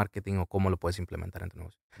qué es marketing o cómo lo puedes implementar en tu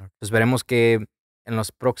negocio. Ok. Entonces veremos que en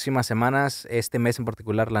las próximas semanas, este mes en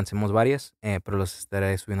particular, lancemos varias, pero los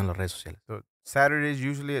estaré subiendo en las redes sociales. So Saturdays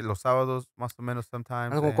usually, los sábados más o menos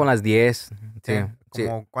sometimes. Como con las 10. Sí, sí.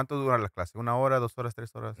 Como, ¿cuánto dura la clase? ¿1 hora, 2 horas,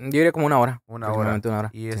 3 horas? Yo diría como 1 hora. 1 hora. Aproximadamente 1 hora.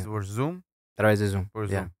 Y es Sí. por Zoom. A través de Zoom. Por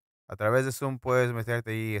Yeah. Zoom. A través de Zoom puedes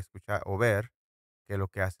meterte ahí y escuchar o ver qué es lo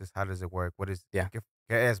que haces, how does it work, Yeah. qué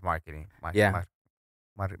es marketing, Yeah.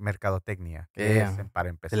 mercadotecnia, qué Yeah. es para Se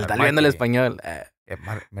empezar. le está olvidando el español.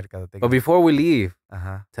 Mercadotecnia. But before we leave,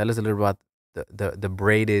 Uh-huh. tell us a little about the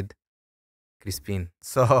braided Crispin.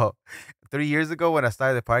 So 3 years ago when I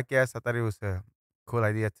started the podcast, I thought it was a cool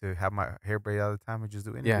idea to have my hair braided all the time and just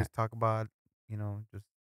do interviews, talk about, just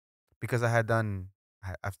because I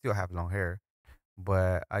still have long hair,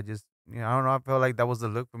 but I just, I don't know, I felt like that was the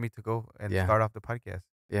look for me to go and Yeah. start off the podcast.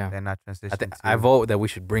 Yeah. And not transition I vote that we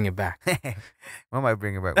should bring it back. We might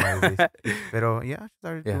bring it back one of these. But yeah, I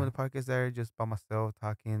started Yeah. doing the podcast there just by myself,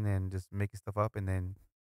 talking and just making stuff up, and then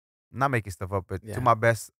not making stuff up, but Yeah. to my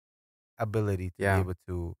best ability to Yeah. be able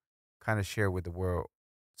to kind of share with the world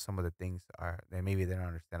some of the things that maybe they don't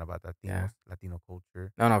understand about Latino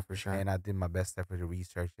culture. No, for sure. And I did my best effort to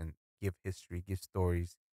research and give history, give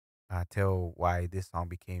stories, tell why this song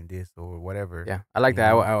became this or whatever. Yeah, I like you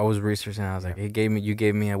that. know? I was researching. I was like, you gave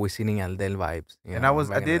me a Wisin y Yandel vibes. you And know, I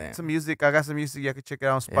back in the day. did some music. I got some music. You can check it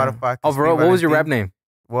out on Yeah. Spotify. Oh, bro, what was your rap name?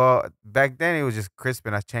 Well, back then it was just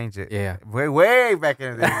Crispin. I changed it. Yeah. Way back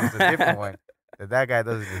in the day, it was a different one. That guy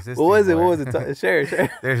doesn't exist. What was it? anymore. What was it? Share.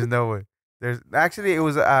 There's no way. Actually, it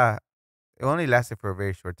was it only lasted for a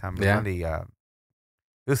very short time. It was Yeah. only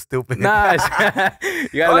it was stupid. Nah, you gotta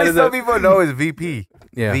Only let us some know. people know is VP.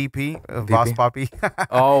 Yeah. VP, Boss VP. Poppy.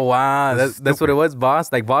 Oh wow, That's that's what it was.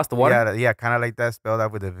 Boss, like Boss the water. Yeah, kind of like that, spelled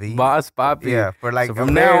out with a V. Boss Poppy. Yeah, for like So a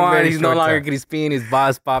from very, now on, very he's no short longer time. Crispin. He's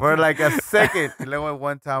Boss Poppy. For like a second. And then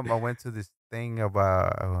one time I went to this thing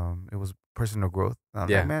about it was personal growth. And I'm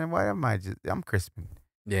Yeah. like, man, why am I'm Crispin.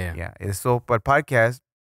 yeah. Yeah. It's so, but podcast,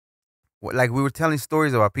 like we were telling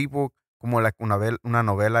stories about people, como like una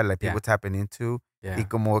novela, like people Yeah. tapping into. Yeah. Y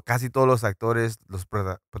como casi todos los actores, los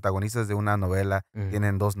protagonistas de una novela Mhm.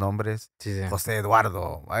 tienen dos nombres. Sí, sí. José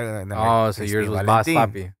Eduardo. And then Oh, like so Crispy yours was Valentin. Boss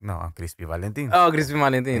Poppy. No, Crispy Valentin. Oh, Crispin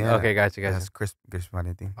Valentin. Yeah. Okay, gotcha. That's Crispy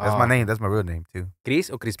Valentin. That's Oh, my okay. name. That's my real name too.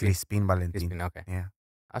 Chris or Crispin? Crispin Valentin. Crispin. Okay. Yeah.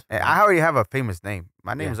 That's And fine. I already have a famous name.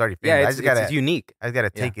 My name Yeah. is already Yeah, famous. it's unique. I just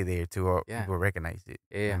gotta Yeah. take it there to Yeah. people recognize it.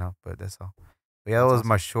 Yeah. You know, but that's all. But yeah, that That's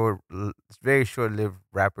was my very short-lived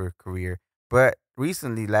rapper career. But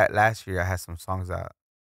recently, last year, I had some songs out,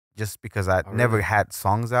 just because I Oh, never really? had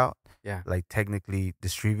songs out, Yeah. like technically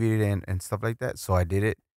distributed and stuff like that. So I did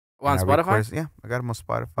it. Well, on and I Spotify? Yeah, I got them on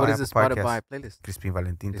Spotify. What is the Apple Spotify Podcasts. playlist? Crispin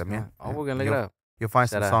Valentin Crispin. también. Oh, Yeah. we're gonna look it up. You'll find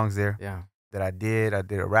Shout some out. songs there Yeah. that I did. I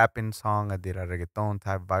did a rapping song. I did a reggaeton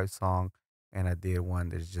type vibe song, and I did one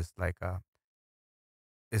that's just like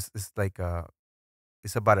it's like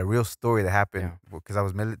it's about a real story that happened because I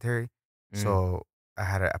was military. Mm. So I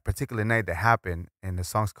had a particular night that happened, and the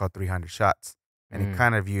song's called 300 Shots. And it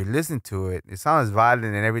kind of, you listen to it, it sounds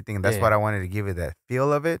violent and everything. And that's Yeah, what yeah. I wanted to give it, that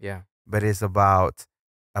feel of it. Yeah. But it's about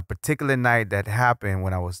a particular night that happened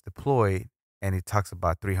when I was deployed, and it talks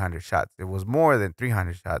about 300 shots. It was more than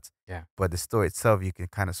 300 shots. Yeah. But the story itself, you can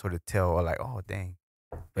kind of sort of tell, like, oh, dang.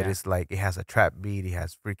 But Yeah. it's like, it has a trap beat. It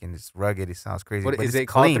has freaking, it's rugged. It sounds crazy. What but is it's it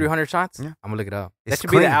called? clean. 300 shots? Yeah. I'm gonna look it up. That It's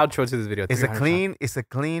should be the clean. outro to this video. It's a 300 shots.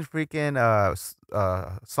 clean freaking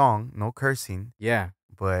song, no cursing, Yeah.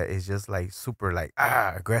 but it's just like super like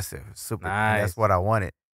aggressive, super. And Nice. that's what I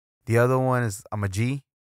wanted. The other one is I'm a G,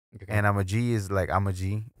 Okay. and I'm a G is like I'm a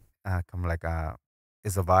G, come like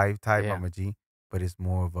it's a vibe type. Yeah. I'm a G, but it's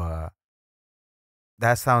more of a.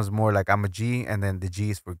 That sounds more like I'm a G, and then the G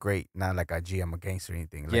is for great, not like a G. I'm a gangster or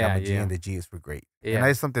anything. Like I'm a G, Yeah. and the G is for great. Yeah. And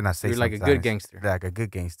that's something I say. You're like a good sometimes, gangster. like a good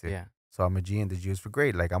gangster. Yeah. So I'm a G, and the G is for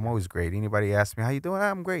great. Like I'm always great. Anybody asks me how you doing,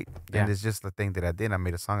 I'm great. Yeah. And it's just the thing that I did. I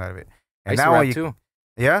made a song out of it. I And used to now rap you, too.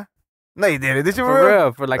 yeah, no, you did it. Did you For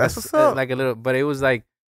real, for like That's what's up. like a little, but it was like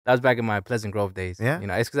that was back in my Pleasant Grove days. Yeah? You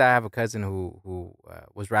know, it's because I have a cousin who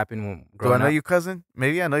was rapping when Do I growing know up. your cousin?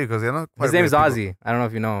 Maybe I know you because I know. quite His a name bit is of people. Ozzy. I don't know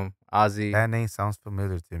if you know him. Ozzy. That name sounds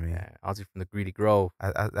familiar to me. Yeah, Ozzy from the Greedy Grove.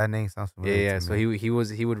 That name sounds Yeah, familiar. yeah. To So me.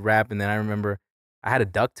 he would rap, and then I remember I had a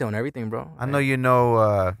ducktail and everything, bro. I know you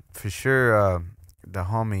know for sure the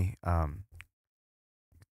homie.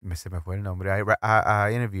 Se me fue el nombre.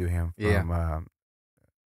 I interviewed him from Yeah.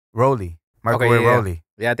 Rowley. Microwave Okay, yeah. Rowley.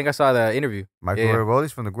 Yeah, I think I saw the interview. Microwave yeah.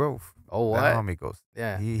 Rowley's from the Grove. Oh, That what? homie goes.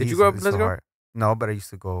 Yeah. He- Did you he's- grow up in he's Pleasant Grove? hard. No, but I used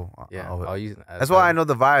to go. Yeah. over- Oh, you, That's why I know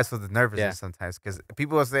the vibes of the nervousness Yeah. sometimes, because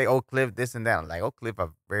people will say Oak Cliff, this and that. I'm like, Oak Cliff,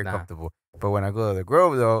 I'm very Nah. comfortable. But when I go to the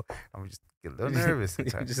Grove, though, I'm just get a little nervous You're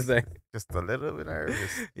sometimes. just like, Just a little bit nervous.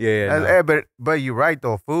 yeah, no. But you're right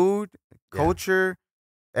though. Food, Yeah. culture,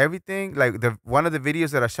 everything. Like one of the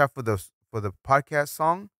videos that I shot for the podcast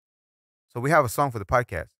song. So we have a song for the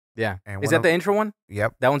podcast. Yeah. And Is one that of- the intro one?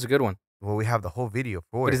 Yep. That one's a good one. Well, we have the whole video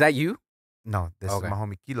for But it. is that you? No, this Okay. is my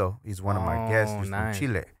homie Kilo. He's one of my guests. Oh, He's nice. from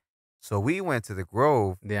Chile. So we went to the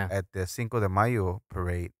Grove Yeah. at the Cinco de Mayo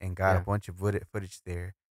parade and got Yeah. a bunch of footage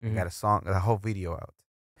there. And Mhm. got a song, a whole video out.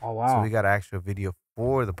 Oh, So we got an actual video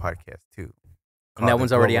for the podcast too. And that called The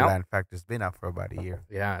one's already Global out? Land Factor. It's been out for about a year.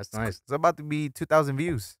 Yeah, it's nice. It's about to be 2,000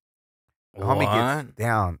 views. The homie gets What?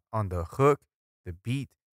 down on the hook, the beat.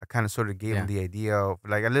 I kind of sort of gave him the idea of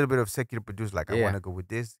like a little bit of executive produce. Like, I Yeah. want to go with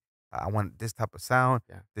this. I want this type of sound.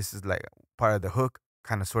 Yeah. This is like part of the hook.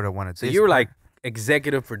 Kind of sort of wanted So this. you were like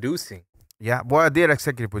executive producing. Yeah. Well, I did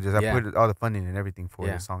executive produce. I Yeah. put all the funding and everything for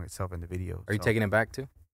Yeah. the song itself and the video. Are you taking it back too?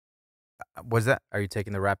 Was that? Are you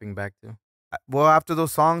taking the rapping back too? Well, after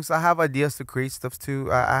those songs, I have ideas to create stuff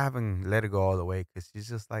too. I haven't let it go all the way because it's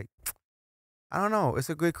just like, I don't know. It's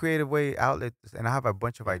a good creative way outlet, and I have a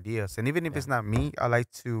bunch of ideas. And even if it's not me, I like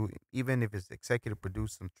to, even if it's executive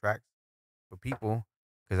produce some tracks for people,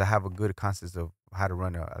 because I have a good concept of how to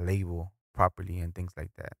run a label properly and things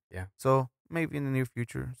like that. Yeah. So maybe in the near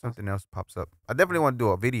future, something else pops up. I definitely want to do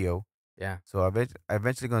a video. Yeah. So I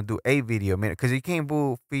eventually gonna do a video, because you can't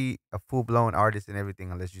be a full blown artist and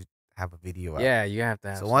everything unless you have a video out. Yeah, you have to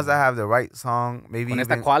have So once I have the right song, maybe Con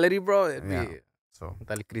esta even, quality, bro, it'd yeah. be So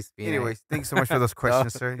tal crispy. anyways, thanks so much for those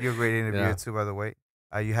questions, sir. You're a great interviewer Yeah. too, by the way.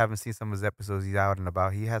 You haven't seen some of his episodes. He's out and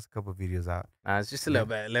about. He has a couple of videos out. It's just a little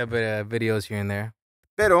bit of videos here and there.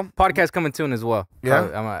 Pero, Podcast coming soon as well.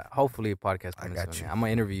 Yeah? Hopefully a podcast I coming got soon. you. I'm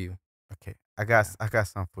gonna interview you. okay, I got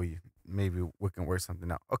something for you. Maybe we can work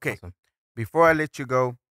something out. Okay, Awesome. before I let you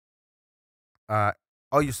go,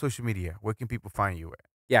 all your social media, where can people find you at?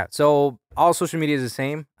 Yeah. So all social media is the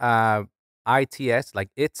same. ITS, like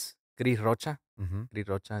it's Chris Rocha. Mm-hmm. Chris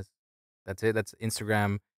Rocha. That's it. That's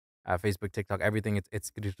Instagram, Facebook, TikTok, everything. It's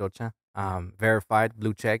Chris Rocha. Verified,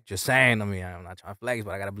 blue check. Just saying. I mean, I'm not trying to flex,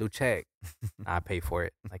 but I got a blue check. I pay for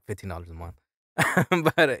it, like $15 a month.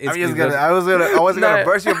 But it's I wasn't gonna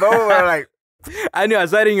burst your bubble, but I'm like, I knew. I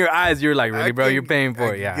saw it in your eyes. You were like, really, I bro? can- You're paying for I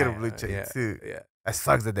it. can Yeah. get a blue check, yeah, too. Yeah. that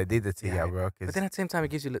sucks that they did that to Yeah. you, bro. But Because then at the same time, it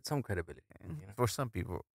gives you some credibility. You know? for some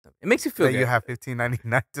people, It makes you feel that good. you have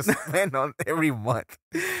 $15.99 to spend on every month.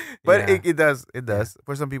 But Yeah. it does. It does.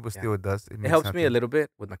 For some people, still it does. It makes helps me a something- little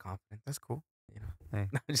bit with my confidence. That's cool. You know? Hey,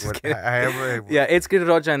 No, I'm just what- kidding. yeah. It's Chris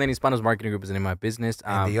Rocha, and then Hispanos Marketing Group is the name of my business.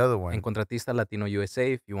 And the other one. En Contratista Latino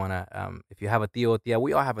USA. If you wanna, if you have a tío or tía,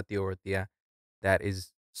 we all have a tío or tía that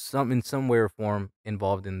is in some way or form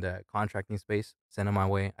involved in the contracting space. Send them my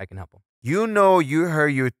way. I can help them. You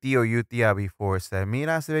heard your tío, your tía before say,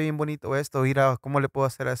 mira, se ve bien bonito esto, mira, ¿cómo le puedo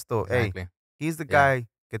hacer esto? Exactly. Hey, he's the Yeah. guy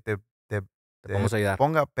que te podemos ayudar.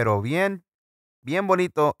 ponga, pero bien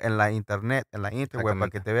bonito en la internet, en la interweb,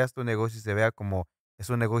 para que Exactamente. te veas tu negocio y se vea como es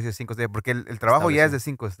un negocio de 5 estrellas, porque el trabajo ya es de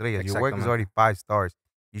 5 estrellas. Your work is already 5 stars.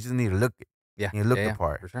 You just need to look it. Yeah. You look yeah, the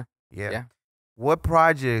part. for sure. Yeah. Yeah. What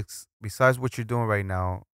projects, besides what you're doing right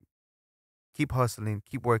now, keep hustling,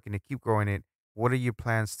 keep working it, keep growing it? What are your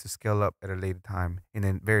plans to scale up at a later time in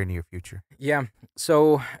the very near future? Yeah.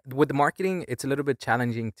 So with the marketing, it's a little bit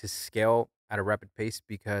challenging to scale at a rapid pace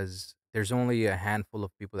because there's only a handful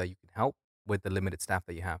of people that you can help with the limited staff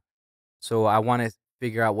that you have. So I want to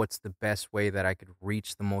figure out what's the best way that I could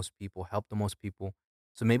reach the most people, help the most people.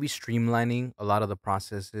 So maybe streamlining a lot of the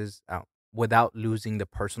processes without losing the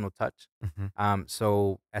personal touch. Mm-hmm.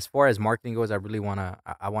 So as far as marketing goes, I really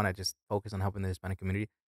I wanna just focus on helping the Hispanic community.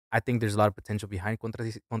 I think there's a lot of potential behind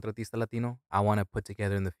Contratista Latino. I want to put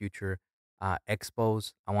together in the future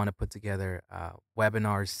expos. I want to put together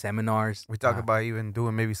webinars, seminars. We talk about even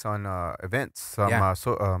doing maybe some events, some Yeah.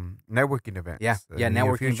 networking events. Yeah, in the near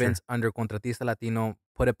networking future. events under Contratista Latino.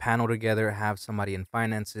 Put a panel together, have somebody in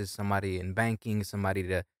finances, somebody in banking, somebody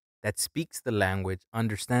that speaks the language,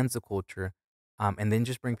 understands the culture, and then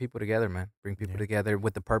just bring people together, man. Bring people Yeah. together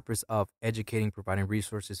with the purpose of educating, providing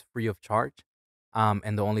resources free of charge.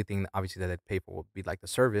 And the only thing, obviously, that I'd pay for would be like the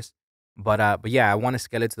service. But yeah, I want to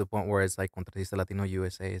scale it to the point where it's like Contratista Latino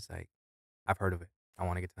USA is like, I've heard of it. I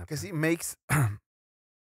want to get to that. Because point. it makes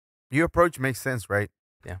your approach makes sense, right?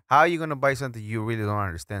 Yeah. How are you gonna buy something you really don't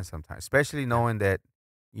understand sometimes, especially knowing that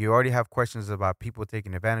you already have questions about people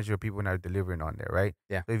taking advantage or people not delivering on there, right?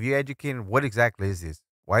 Yeah. So if you're educating, what exactly is this?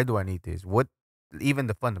 Why do I need this? What, even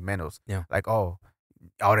the fundamentals? Yeah. Like, oh,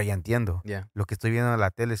 ahora ya entiendo. Yeah. Lo que estoy viendo en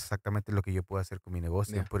la tele es exactamente lo que yo puedo hacer con mi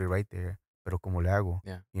negocio. Yeah. Put it right there. Pero ¿cómo le hago?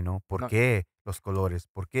 Yeah. You know, ¿por No. qué los colores?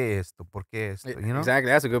 ¿Por qué esto? ¿Por qué esto? You know?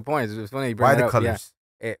 Exactly. That's a good point. It's funny you bring Why that the up. colors?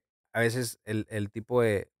 Yeah. a veces el tipo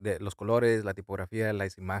de los colores, la tipografía,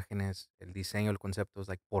 las imágenes, el diseño, el concepto es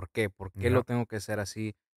like, ¿por qué? ¿Por qué Yeah. lo tengo que hacer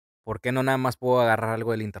así? ¿Por qué no nada más puedo agarrar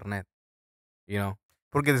algo del internet? You know?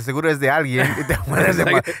 Porque de seguro es de alguien y te pueden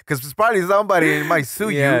demandar. Exacto. Because probably somebody might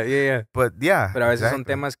sue you. Yeah, yeah, yeah. But yeah, Pero a veces son exactly.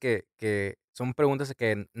 temas que son preguntas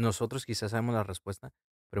que nosotros quizás sabemos la respuesta,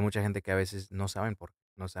 pero hay mucha gente que a veces no saben por qué,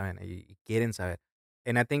 no saben y quieren saber.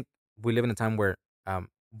 And I think we live in a time where um,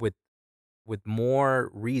 with with more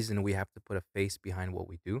reason we have to put a face behind what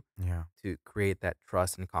we do Yeah. to create that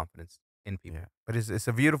trust and confidence in people. Yeah, but it's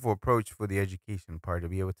a beautiful approach for the education part to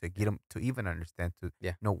be able to get Yeah, them to even understand to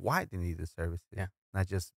yeah, know why they need the services, yeah, not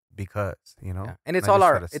just because, yeah. And it's not all just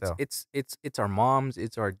try our to sell. it's our moms,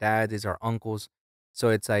 it's our dads, it's our uncles. So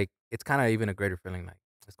it's like it's kind of even a greater feeling like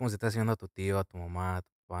es como si estás haciendo a tu tío, a tu mamá, a tu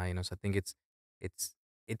papá, you know. So I think it's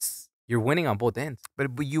it's you're winning on both ends. But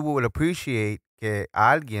you will appreciate que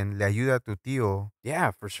a alguien le ayuda a tu tío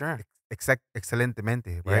Yeah, for sure.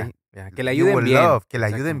 excelentemente, Yeah, right? yeah. Que le You ayuden will bien. love que le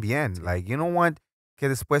ayuden Exactamente. bien. Sí. Like, you don't want que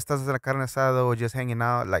después estás en la carne asada o just hanging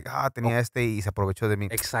out, like, Oh, tenía este y se aprovechó de mí.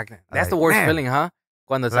 exactly. That's the Like, worst man, feeling, huh?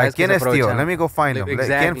 Cuando like, sabes que ¿quién se es tío? Let aprovecharon. me go find him. ¿Quién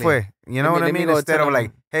Exactly. fue? You know what I Let me mean? go Instead tell of like,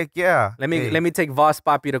 him. heck yeah, Let hey, me take Voss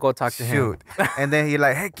Papi to go talk to him. shoot. And then he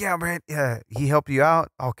like, heck yeah, man, yeah, he helped you out.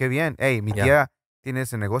 Oh, qué bien. Hey, mi Yeah, tía tiene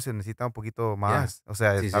ese negocio, necesita un poquito yeah. más. O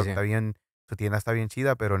sea, Sí, sí, está sí. bien, su tienda está bien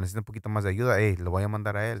chida, pero necesita un poquito más de ayuda. Hey, lo voy a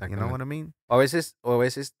mandar a él. You know what Exactamente. I mean? O a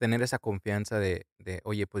veces tener esa confianza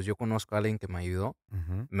oye, pues yo conozco a alguien que me ayudó,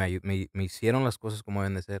 Mhm. me hicieron las cosas como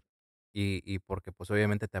deben de ser y porque pues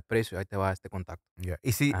obviamente te aprecio, ahí te va este contacto. Yeah.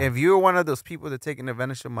 You see, Ajá. if you're one of those people that taking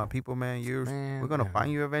advantage of my people, man, we're Man, gonna yeah,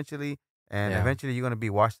 find you eventually, and yeah, eventually you're gonna be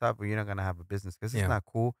washed up, or you're not gonna have a business because it's yeah. not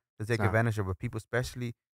cool to It's take not. advantage of a people,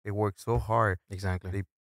 especially they work so hard. Exactly. They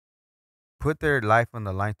put their life on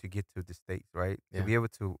the line to get to the states, right? To Yeah, be able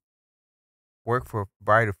to work for a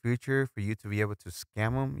brighter future, for you to be able to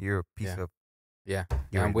scam them, you're a piece yeah. of. Yeah, You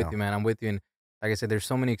yeah, I'm already with know. you, man. I'm with you. And like I said, there's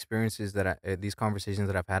so many experiences these conversations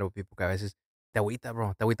that I've had with people que a veces te agüita,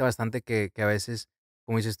 bro. Te agüita bastante que a veces,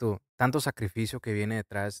 como dices tú, tanto sacrificio que viene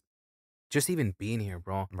detrás, just even being here,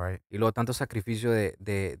 bro. Right. Y luego tanto sacrificio de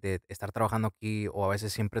estar trabajando aquí o a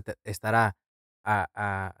veces siempre estar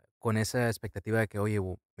con esa expectativa de que, oye,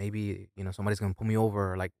 well, maybe, somebody's going to pull me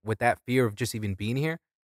over, like with that fear of just even being here.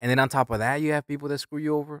 And then on top of that, you have people that screw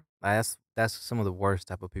you over. That's some of the worst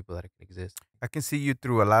type of people that can exist. I can see you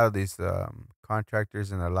through a lot of these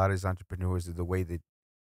contractors and a lot of these entrepreneurs, the way that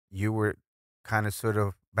you were kind of sort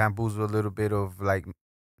of bamboozled a little bit of like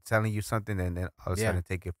telling you something and then all of a Yeah. sudden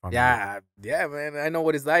take it from you. Yeah, man. I know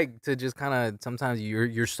what it's like to just kind of sometimes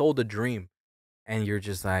you're sold a dream and you're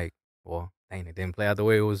just like, well, dang, it didn't play out the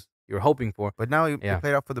way it was you were hoping for. But now it Yeah.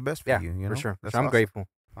 played out for the best for Yeah, you, you for know? sure. For That's sure. I'm awesome. grateful.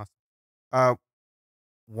 Awesome. Uh,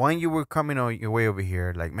 when you were coming on your way over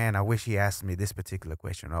here, like, man, I wish he asked me this particular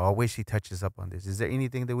question, or I wish he touches up on this. Is there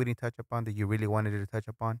anything that we didn't touch upon that you really wanted to touch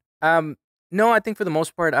upon? Um, no, I think for the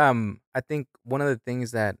most part, I think one of the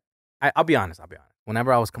things that I'll be honest, I'll be honest.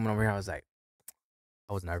 Whenever I was coming over here, I was like,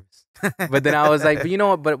 I was nervous. But then I was like, but you know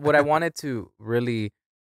what? But what I wanted to really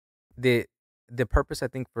the the purpose I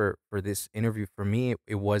think for this interview for me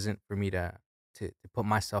it wasn't for me to put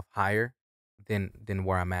myself higher than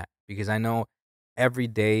where I'm at because I know every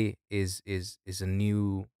day is a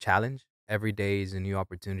new challenge. Every day is a new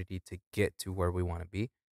opportunity to get to where we want to be.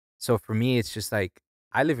 So for me, it's just like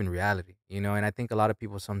I live in reality, and I think a lot of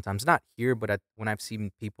people sometimes not here, but when I've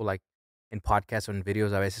seen people like in podcasts or in videos,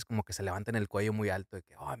 a veces como que se levantan el cuello muy alto de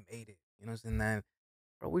que oh I made it, and then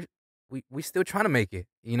bro, we still trying to make it,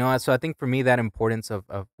 So I think for me that importance of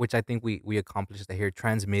which I think we accomplished here,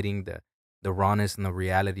 transmitting the rawness and the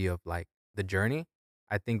reality of like the journey.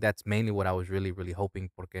 I think that's mainly what I was really really hoping.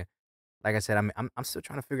 Porque, like I said, I'm still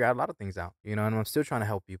trying to figure out a lot of things out, and I'm still trying to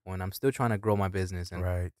help people, and I'm still trying to grow my business, and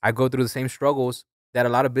Right. I go through the same struggles that a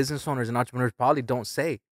lot of business owners and entrepreneurs probably don't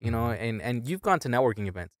say, Mhm. and you've gone to networking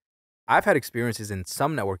events. I've had experiences in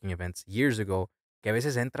some networking events years ago que a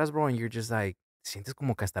veces entras, bro, and you're just like, sientes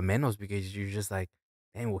como que hasta menos because you're just like,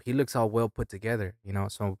 dang, well, he looks all well put together,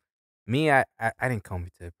 So me, I didn't come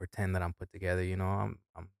to pretend that I'm put together, I'm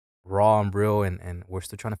raw, I'm real, and we're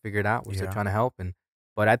still trying to figure it out. We're still Yeah. trying to help.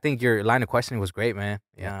 But I think your line of questioning was great, man.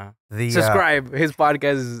 Yeah. Yeah. The Subscribe. His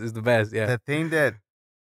podcast is the best. Yeah. the thing that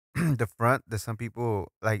the front that some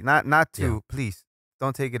people like not Yeah. to please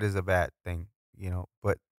don't take it as a bad thing,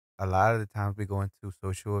 but a lot of the times we go into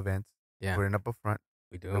social events Yeah. putting up a front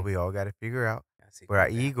We that do. we all got to figure out. Yeah, sí, But our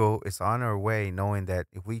como que- ego is on our way, knowing that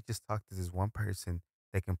if we just talk to this one person,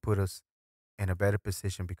 they can put us in a better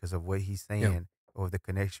position because of what he's Yeah. saying or the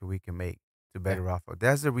connection we can make to Yeah. better off.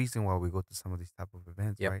 That's the reason why we go to some of these type of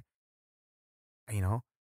events, Yep. right? You know,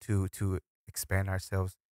 to expand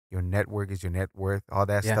ourselves. Your network is your net worth. All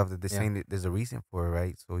that Yeah, stuff that they're yeah. saying, that there's a reason for it,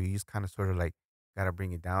 right? So you just kind of sort of like gotta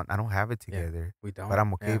bring it down. I don't have it Yeah. together, We but don't.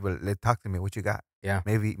 I'm okay. Yeah. But let talk to me. What you got? Yeah.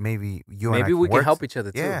 Maybe you and I Maybe can we can work. help each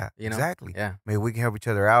other too. Yeah, You know. exactly. Yeah. Maybe we can help each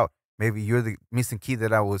other out. Maybe you're the missing key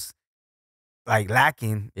that I was like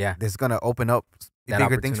lacking. Yeah. That's gonna open up That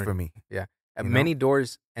bigger things for opportunity. me. Yeah. You know? Many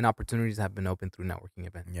doors and opportunities have been opened through networking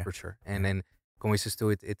events Yeah. for sure. And Yeah. then como dices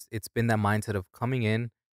tú, it's been that mindset of coming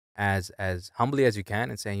in as humbly as you can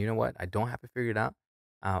and saying, you know what, I don't have it figured out.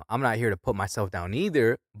 I'm not here to put myself down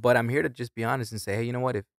either, but I'm here to just be honest and say, hey, you know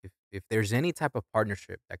what, if there's any type of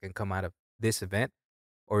partnership that can come out of this event,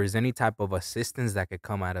 or is any type of assistance that could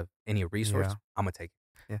come out of any resource, Yeah. I'm gonna take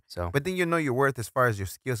it. Yeah. So But then you know your worth as far as your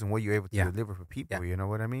skills and what you're able to yeah, deliver for people. yeah, You know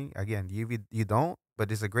what I mean? Again, you don't, but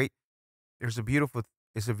there's a beautiful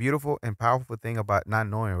it's a beautiful and powerful thing about not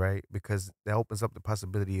knowing, right? Because that opens up the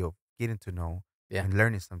possibility of getting to know yeah, and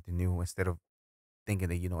learning something new instead of thinking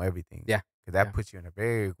that you know everything. yeah, Because that yeah. puts you in a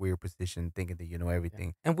very weird position thinking that you know Yeah.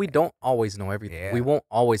 everything. And we don't always know everything. We Yeah. won't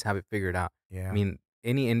always have it figured out. I Yeah. mean,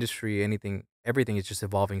 any industry, anything, everything is just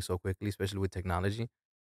evolving so quickly, especially with technology,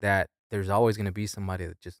 that there's always going to be somebody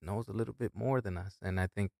that just knows a little bit more than us. And I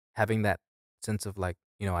think having that sense of like,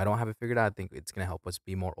 I don't have it figured out, I think it's going to help us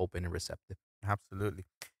be more open and receptive. Absolutely.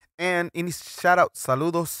 And any shout out,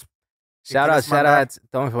 saludos que Shout out, quieras shout mandar. out,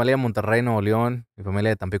 toda mi familia de Monterrey, Nuevo León, mi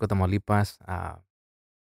familia de Tampico, Tamaulipas.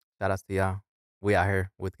 Shout out to y'all. We out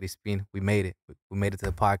here with Crispin. We made it. We made it to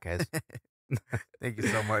the podcast. Thank you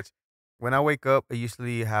so much. When I wake up, I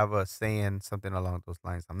usually have a saying something along those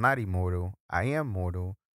lines. I'm not immortal. I am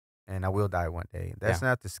mortal, and I will die one day. That's Yeah.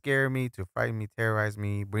 not to scare me, to frighten me, terrorize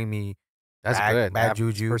me, bring me That's good. bad It's the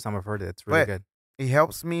juju. first time I've heard it. It's really But good. it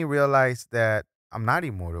helps me realize that I'm not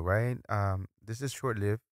immortal, right? This is short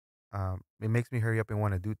lived. It makes me hurry up and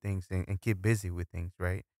want to do things and keep busy with things,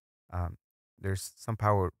 right? Um, there's some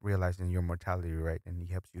power realizing your mortality, right? And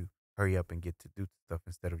it helps you hurry up and get to do stuff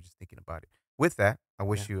instead of just thinking about it. With that, I Yeah.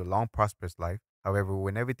 wish you a long, prosperous life. However,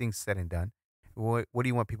 when everything's said and done, what do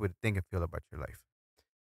you want people to think and feel about your life?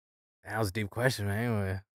 That was a deep question,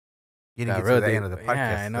 man. You didn't Got get real to the deep. end of the Yeah, I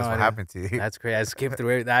podcast. know. That's what happened to you. That's crazy. I skipped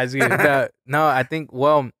through it. No, I think.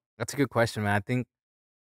 Well, that's a good question, man. I think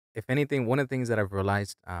if anything, one of the things that I've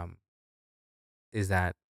realized is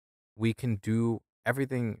that we can do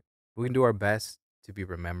everything. We can do our best to be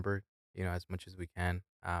remembered. As much as we can.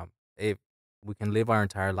 If we can live our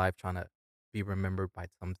entire life trying to be remembered by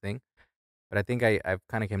something, but I think I've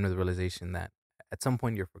kind of came to the realization that at some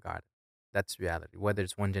point you're forgotten. That's reality. Whether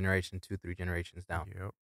it's one generation, two, three generations down.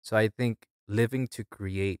 Yep. So I think living to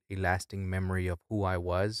create a lasting memory of who I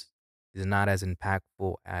was is not as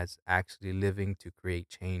impactful as actually living to create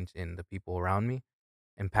change in the people around me,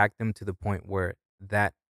 impact them to the point where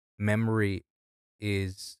that memory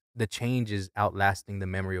is the change is outlasting the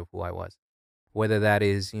memory of who I was. Whether that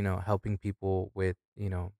is, helping people with,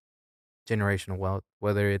 generational wealth,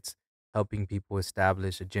 whether it's helping people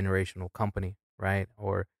establish a generational company, right?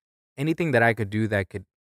 Or anything that I could do that could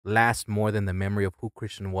last more than the memory of who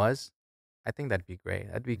Christian was, I think that'd be great.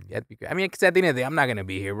 That'd be great. I mean, because at the end of the day, I'm not gonna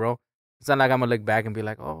be here, bro. It's not like I'm gonna look back and be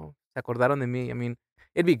like, oh, se acordaron de mí. I mean,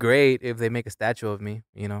 it'd be great if they make a statue of me.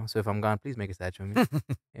 So if I'm gone, please make a statue of me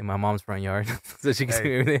in my mom's front yard so she can see Hey,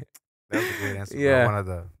 me every day. that was a great answer, bro. Yeah, One of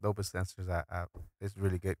the dopest answers. It's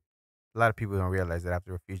really good. A lot of people don't realize that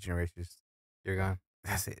after a few generations, you're gone.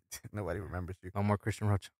 that's it. Nobody remembers you. No more Christian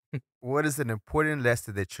Rocha. What is an important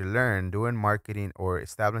lesson that you learned doing marketing or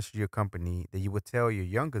establishing your company that you would tell your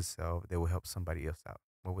younger self that will help somebody else out?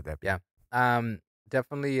 What would that be? Yeah.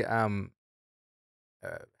 Definitely.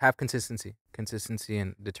 Have consistency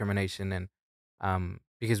and determination, and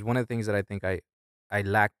because one of the things that I think I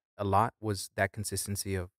lacked a lot was that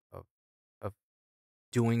consistency of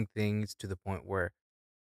doing things to the point where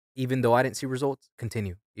even though I didn't see results,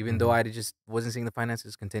 continue. Even though Hmm. I just wasn't seeing the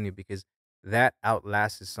finances, continue, because that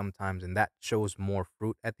outlasts us sometimes, and that shows more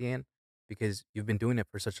fruit at the end because you've been doing it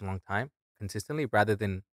for such a long time consistently rather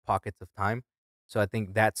than pockets of time. So I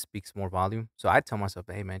think that speaks more volume. So I tell myself,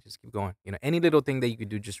 hey man, just keep going. Any little thing that you could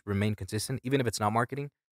do, just remain consistent, even if it's not marketing.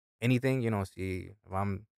 Anything, see if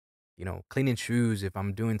I'm, cleaning shoes, if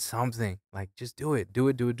I'm doing something, like just do it, do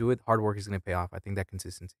it, do it, do it. Hard work is gonna pay off. I think that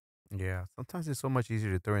consistency. Yeah. Sometimes it's so much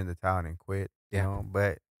easier to throw in the towel and quit, Yeah.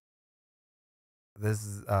 but this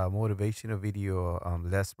is a motivational video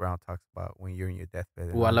Les Brown talks about when you're in your deathbed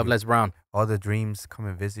and Oh, I love Les Brown. all the dreams come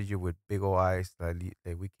and visit you with big old eyes that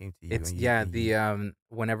we came to you It's and you yeah, and the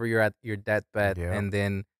whenever you're at your deathbed yeah. and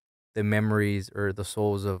then the memories or the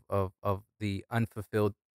souls of the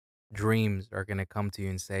unfulfilled dreams are gonna come to you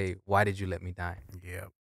and say, "Why did you let me die?" Yeah.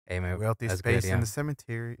 Hey man, wealthiest that's good. space in Yeah, the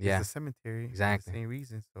cemetery is yeah, the cemetery. For exactly. the same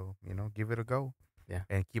reason. So, give it a go. Yeah,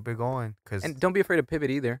 And keep it going. Because, and don't be afraid to pivot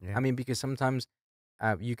either. yeah. I mean, because sometimes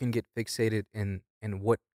you can get fixated in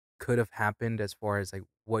what could have happened as far as like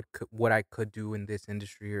what I could do in this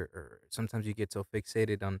industry, or sometimes you get so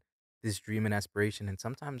fixated on this dream and aspiration, and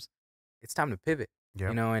sometimes it's time to pivot.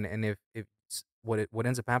 Yep. And if what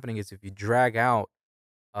ends up happening is if you drag out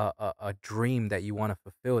a dream that you want to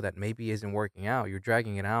fulfill that maybe isn't working out, you're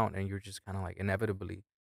dragging it out, and you're just kind of like inevitably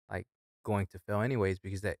like going to fail anyways,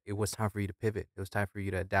 because that it was time for you to pivot. It was time for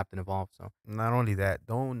you to adapt and evolve. So Not only that,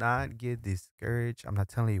 do not get discouraged. I'm not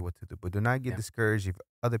telling you what to do, but do not get yeah, discouraged if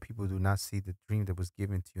other people do not see the dream that was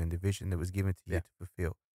given to you and the vision that was given to you yeah, to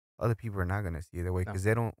fulfill. Other people are not going to see it that way no, because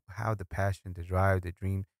they don't have the passion, the drive, the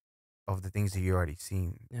dream of the things that you already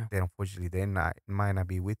seen. yeah, They unfortunately they not might not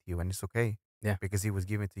be with you, and it's okay yeah, because it was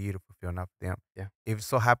given to you to fulfill, not for them. yeah, If it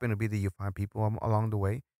so happen to be that you find people along the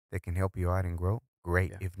way that can help you out and grow,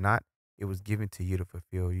 great. yeah, If not, it was given to you to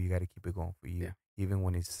fulfill. You got to keep it going for you, yeah. even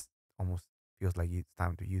when it's almost feels like it's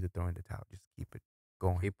time to you to throw in the towel. Just keep it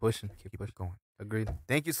going. Keep pushing, keep Keep it pushing. going. Agreed.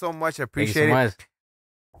 Thank you so much. I Thank you so appreciate it. much.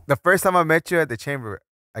 The first time I met you at the chamber,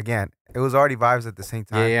 again, it was already vibes at the same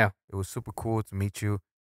Yeah, time. yeah. It was super cool to meet you.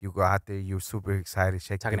 You go out there, you're super excited,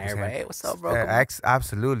 shake Talking to people's everybody. hand. Hey, what's up, bro? Come on.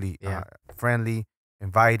 Absolutely. Yeah. Friendly,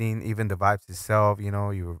 inviting, even the vibes itself. You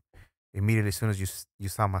were immediately, as soon as you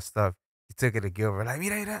saw my stuff, you took it to Gilbert. Like,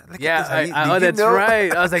 mira, mira, look Yeah, at this. oh, that's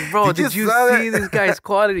right. I was like, bro, did you saw see that? this guy's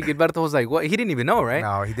quality? Gilberto was like, what? He didn't even know, right?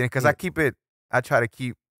 No, he didn't. Because Yeah. I try to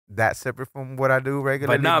keep that separate from what I do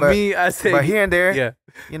regularly. But not me. I said, But here and there, yeah,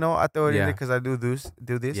 I throw it in Yeah. there because I do this.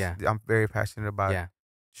 Yeah. I'm very passionate about yeah,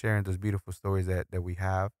 sharing those beautiful stories that we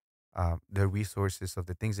have, the resources of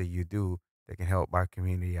the things that you do that can help our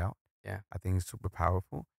community out. yeah, I think it's super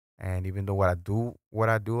powerful. And even though I do,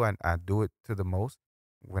 and I do it to the most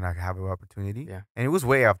when I have an opportunity. yeah, And it was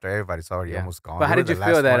way after everybody's already yeah. almost gone. But how We were did you the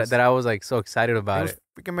feel last that ones. that I was like so excited It about was it?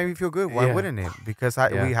 freaking made me feel good. Why Yeah. wouldn't it? Because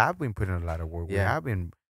Yeah. we have been putting a lot of work. We Yeah. have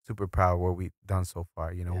been super proud of what we've done so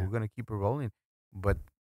far. Yeah. We're gonna keep it rolling, but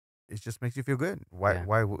it just makes you feel good. Why?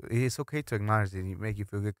 Yeah. It's okay to acknowledge that you make you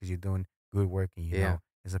feel good because you're doing good work, and Yeah.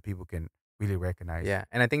 and so people can really recognize. Yeah,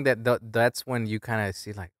 and I think that that's when you kind of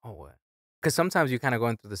see like, oh, what? Because sometimes you kind of go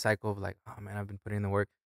into the cycle of like, oh man, I've been putting in the work,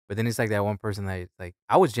 but then it's like that one person that like,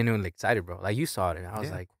 I was genuinely excited, bro. Like you saw it, and I was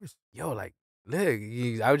Yeah, like, of course. yo, like, look,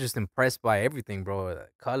 I was just impressed by everything, bro. The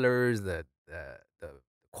colors, the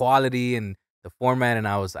quality, and the format, and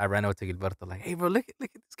I ran over to Gilberto like, hey, bro, look at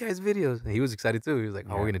this guy's videos. And he was excited too. He was like,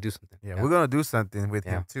 oh, Yeah. we're gonna do something. Yeah, we're gonna do something with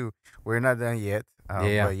Yeah. him too. We're not done yet,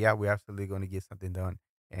 Yeah. but yeah, we're absolutely gonna get something done.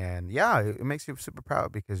 And yeah, it makes you super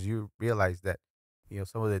proud because you realize that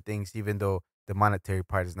some of the things, even though the monetary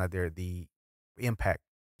part is not there, the impact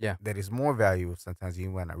Yeah. that is more valuable. Sometimes you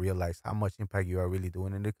want to realize how much impact you are really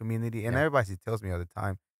doing in the community. And Yeah. everybody tells me all the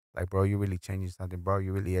time, like, bro, you're really changing something, bro.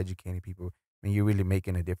 You're really educating people. I mean, you're really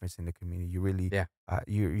making a difference in the community. You really, Yeah.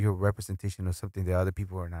 you're a representation of something that other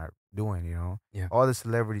people are not doing. Yeah. All the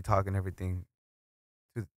celebrity talk and everything,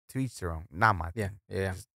 to each their own. Not my Yeah. thing.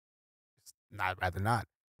 Yeah. Just not.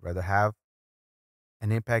 Rather have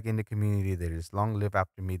an impact in the community that is long live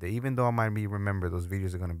after me. That even though I might be remember, those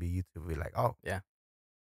videos are gonna be YouTube. Be like, oh Yeah.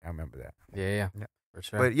 I remember that. Yeah. Yeah. For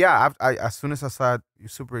sure. But yeah, I as soon as I saw it, you're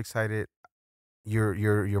super excited.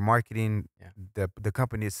 Your marketing, Yeah. the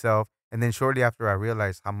company itself, and then shortly after, I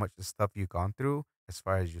realized how much the stuff you've gone through as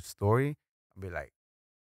far as your story. I'll be like,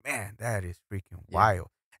 man, that is freaking Yeah. wild.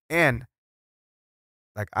 And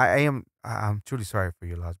like I'm truly sorry for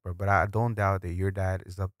your loss, bro. But I don't doubt that your dad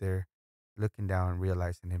is up there, looking down,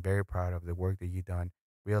 realizing and very proud of the work that you've done,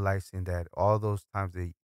 realizing that all those times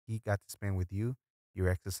that he got to spend with you, you're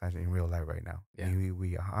exercising in real life right now. Yeah. And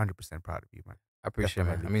we 100% proud of you, man. I appreciate it,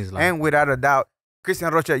 man. That Definitely. means a lot. And without a doubt,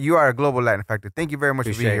 Christian Rocha, you are a global Latin factor. Thank you very much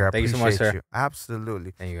for Appreciate being here. it. I Thank you so much, appreciate sir. you.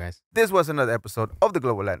 Absolutely. Thank you, guys. This was another episode of the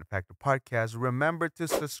Global Latin Factor podcast. Remember to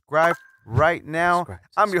subscribe right now. Subscribe,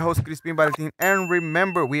 I'm your subscribe. host, Crispin Valentin. And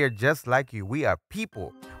remember, we are just like you. We are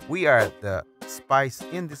people. We are the spice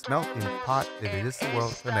in this melting pot that is the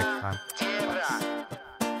world. Till next time.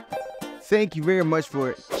 Thank you very much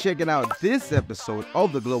for checking out this episode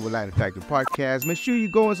of the Global Latin Factor podcast. Make sure you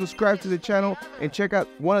go and subscribe to the channel and check out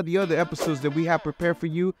one of the other episodes that we have prepared for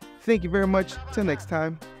you. Thank you very much. Till next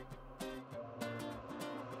time.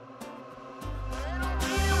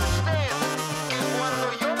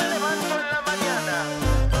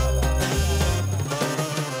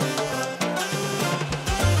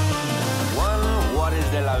 What is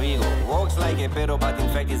del Vigo? Walks like a pedo, but in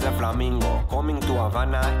fact is a flamingo. Coming to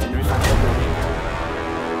Havana and reflecting.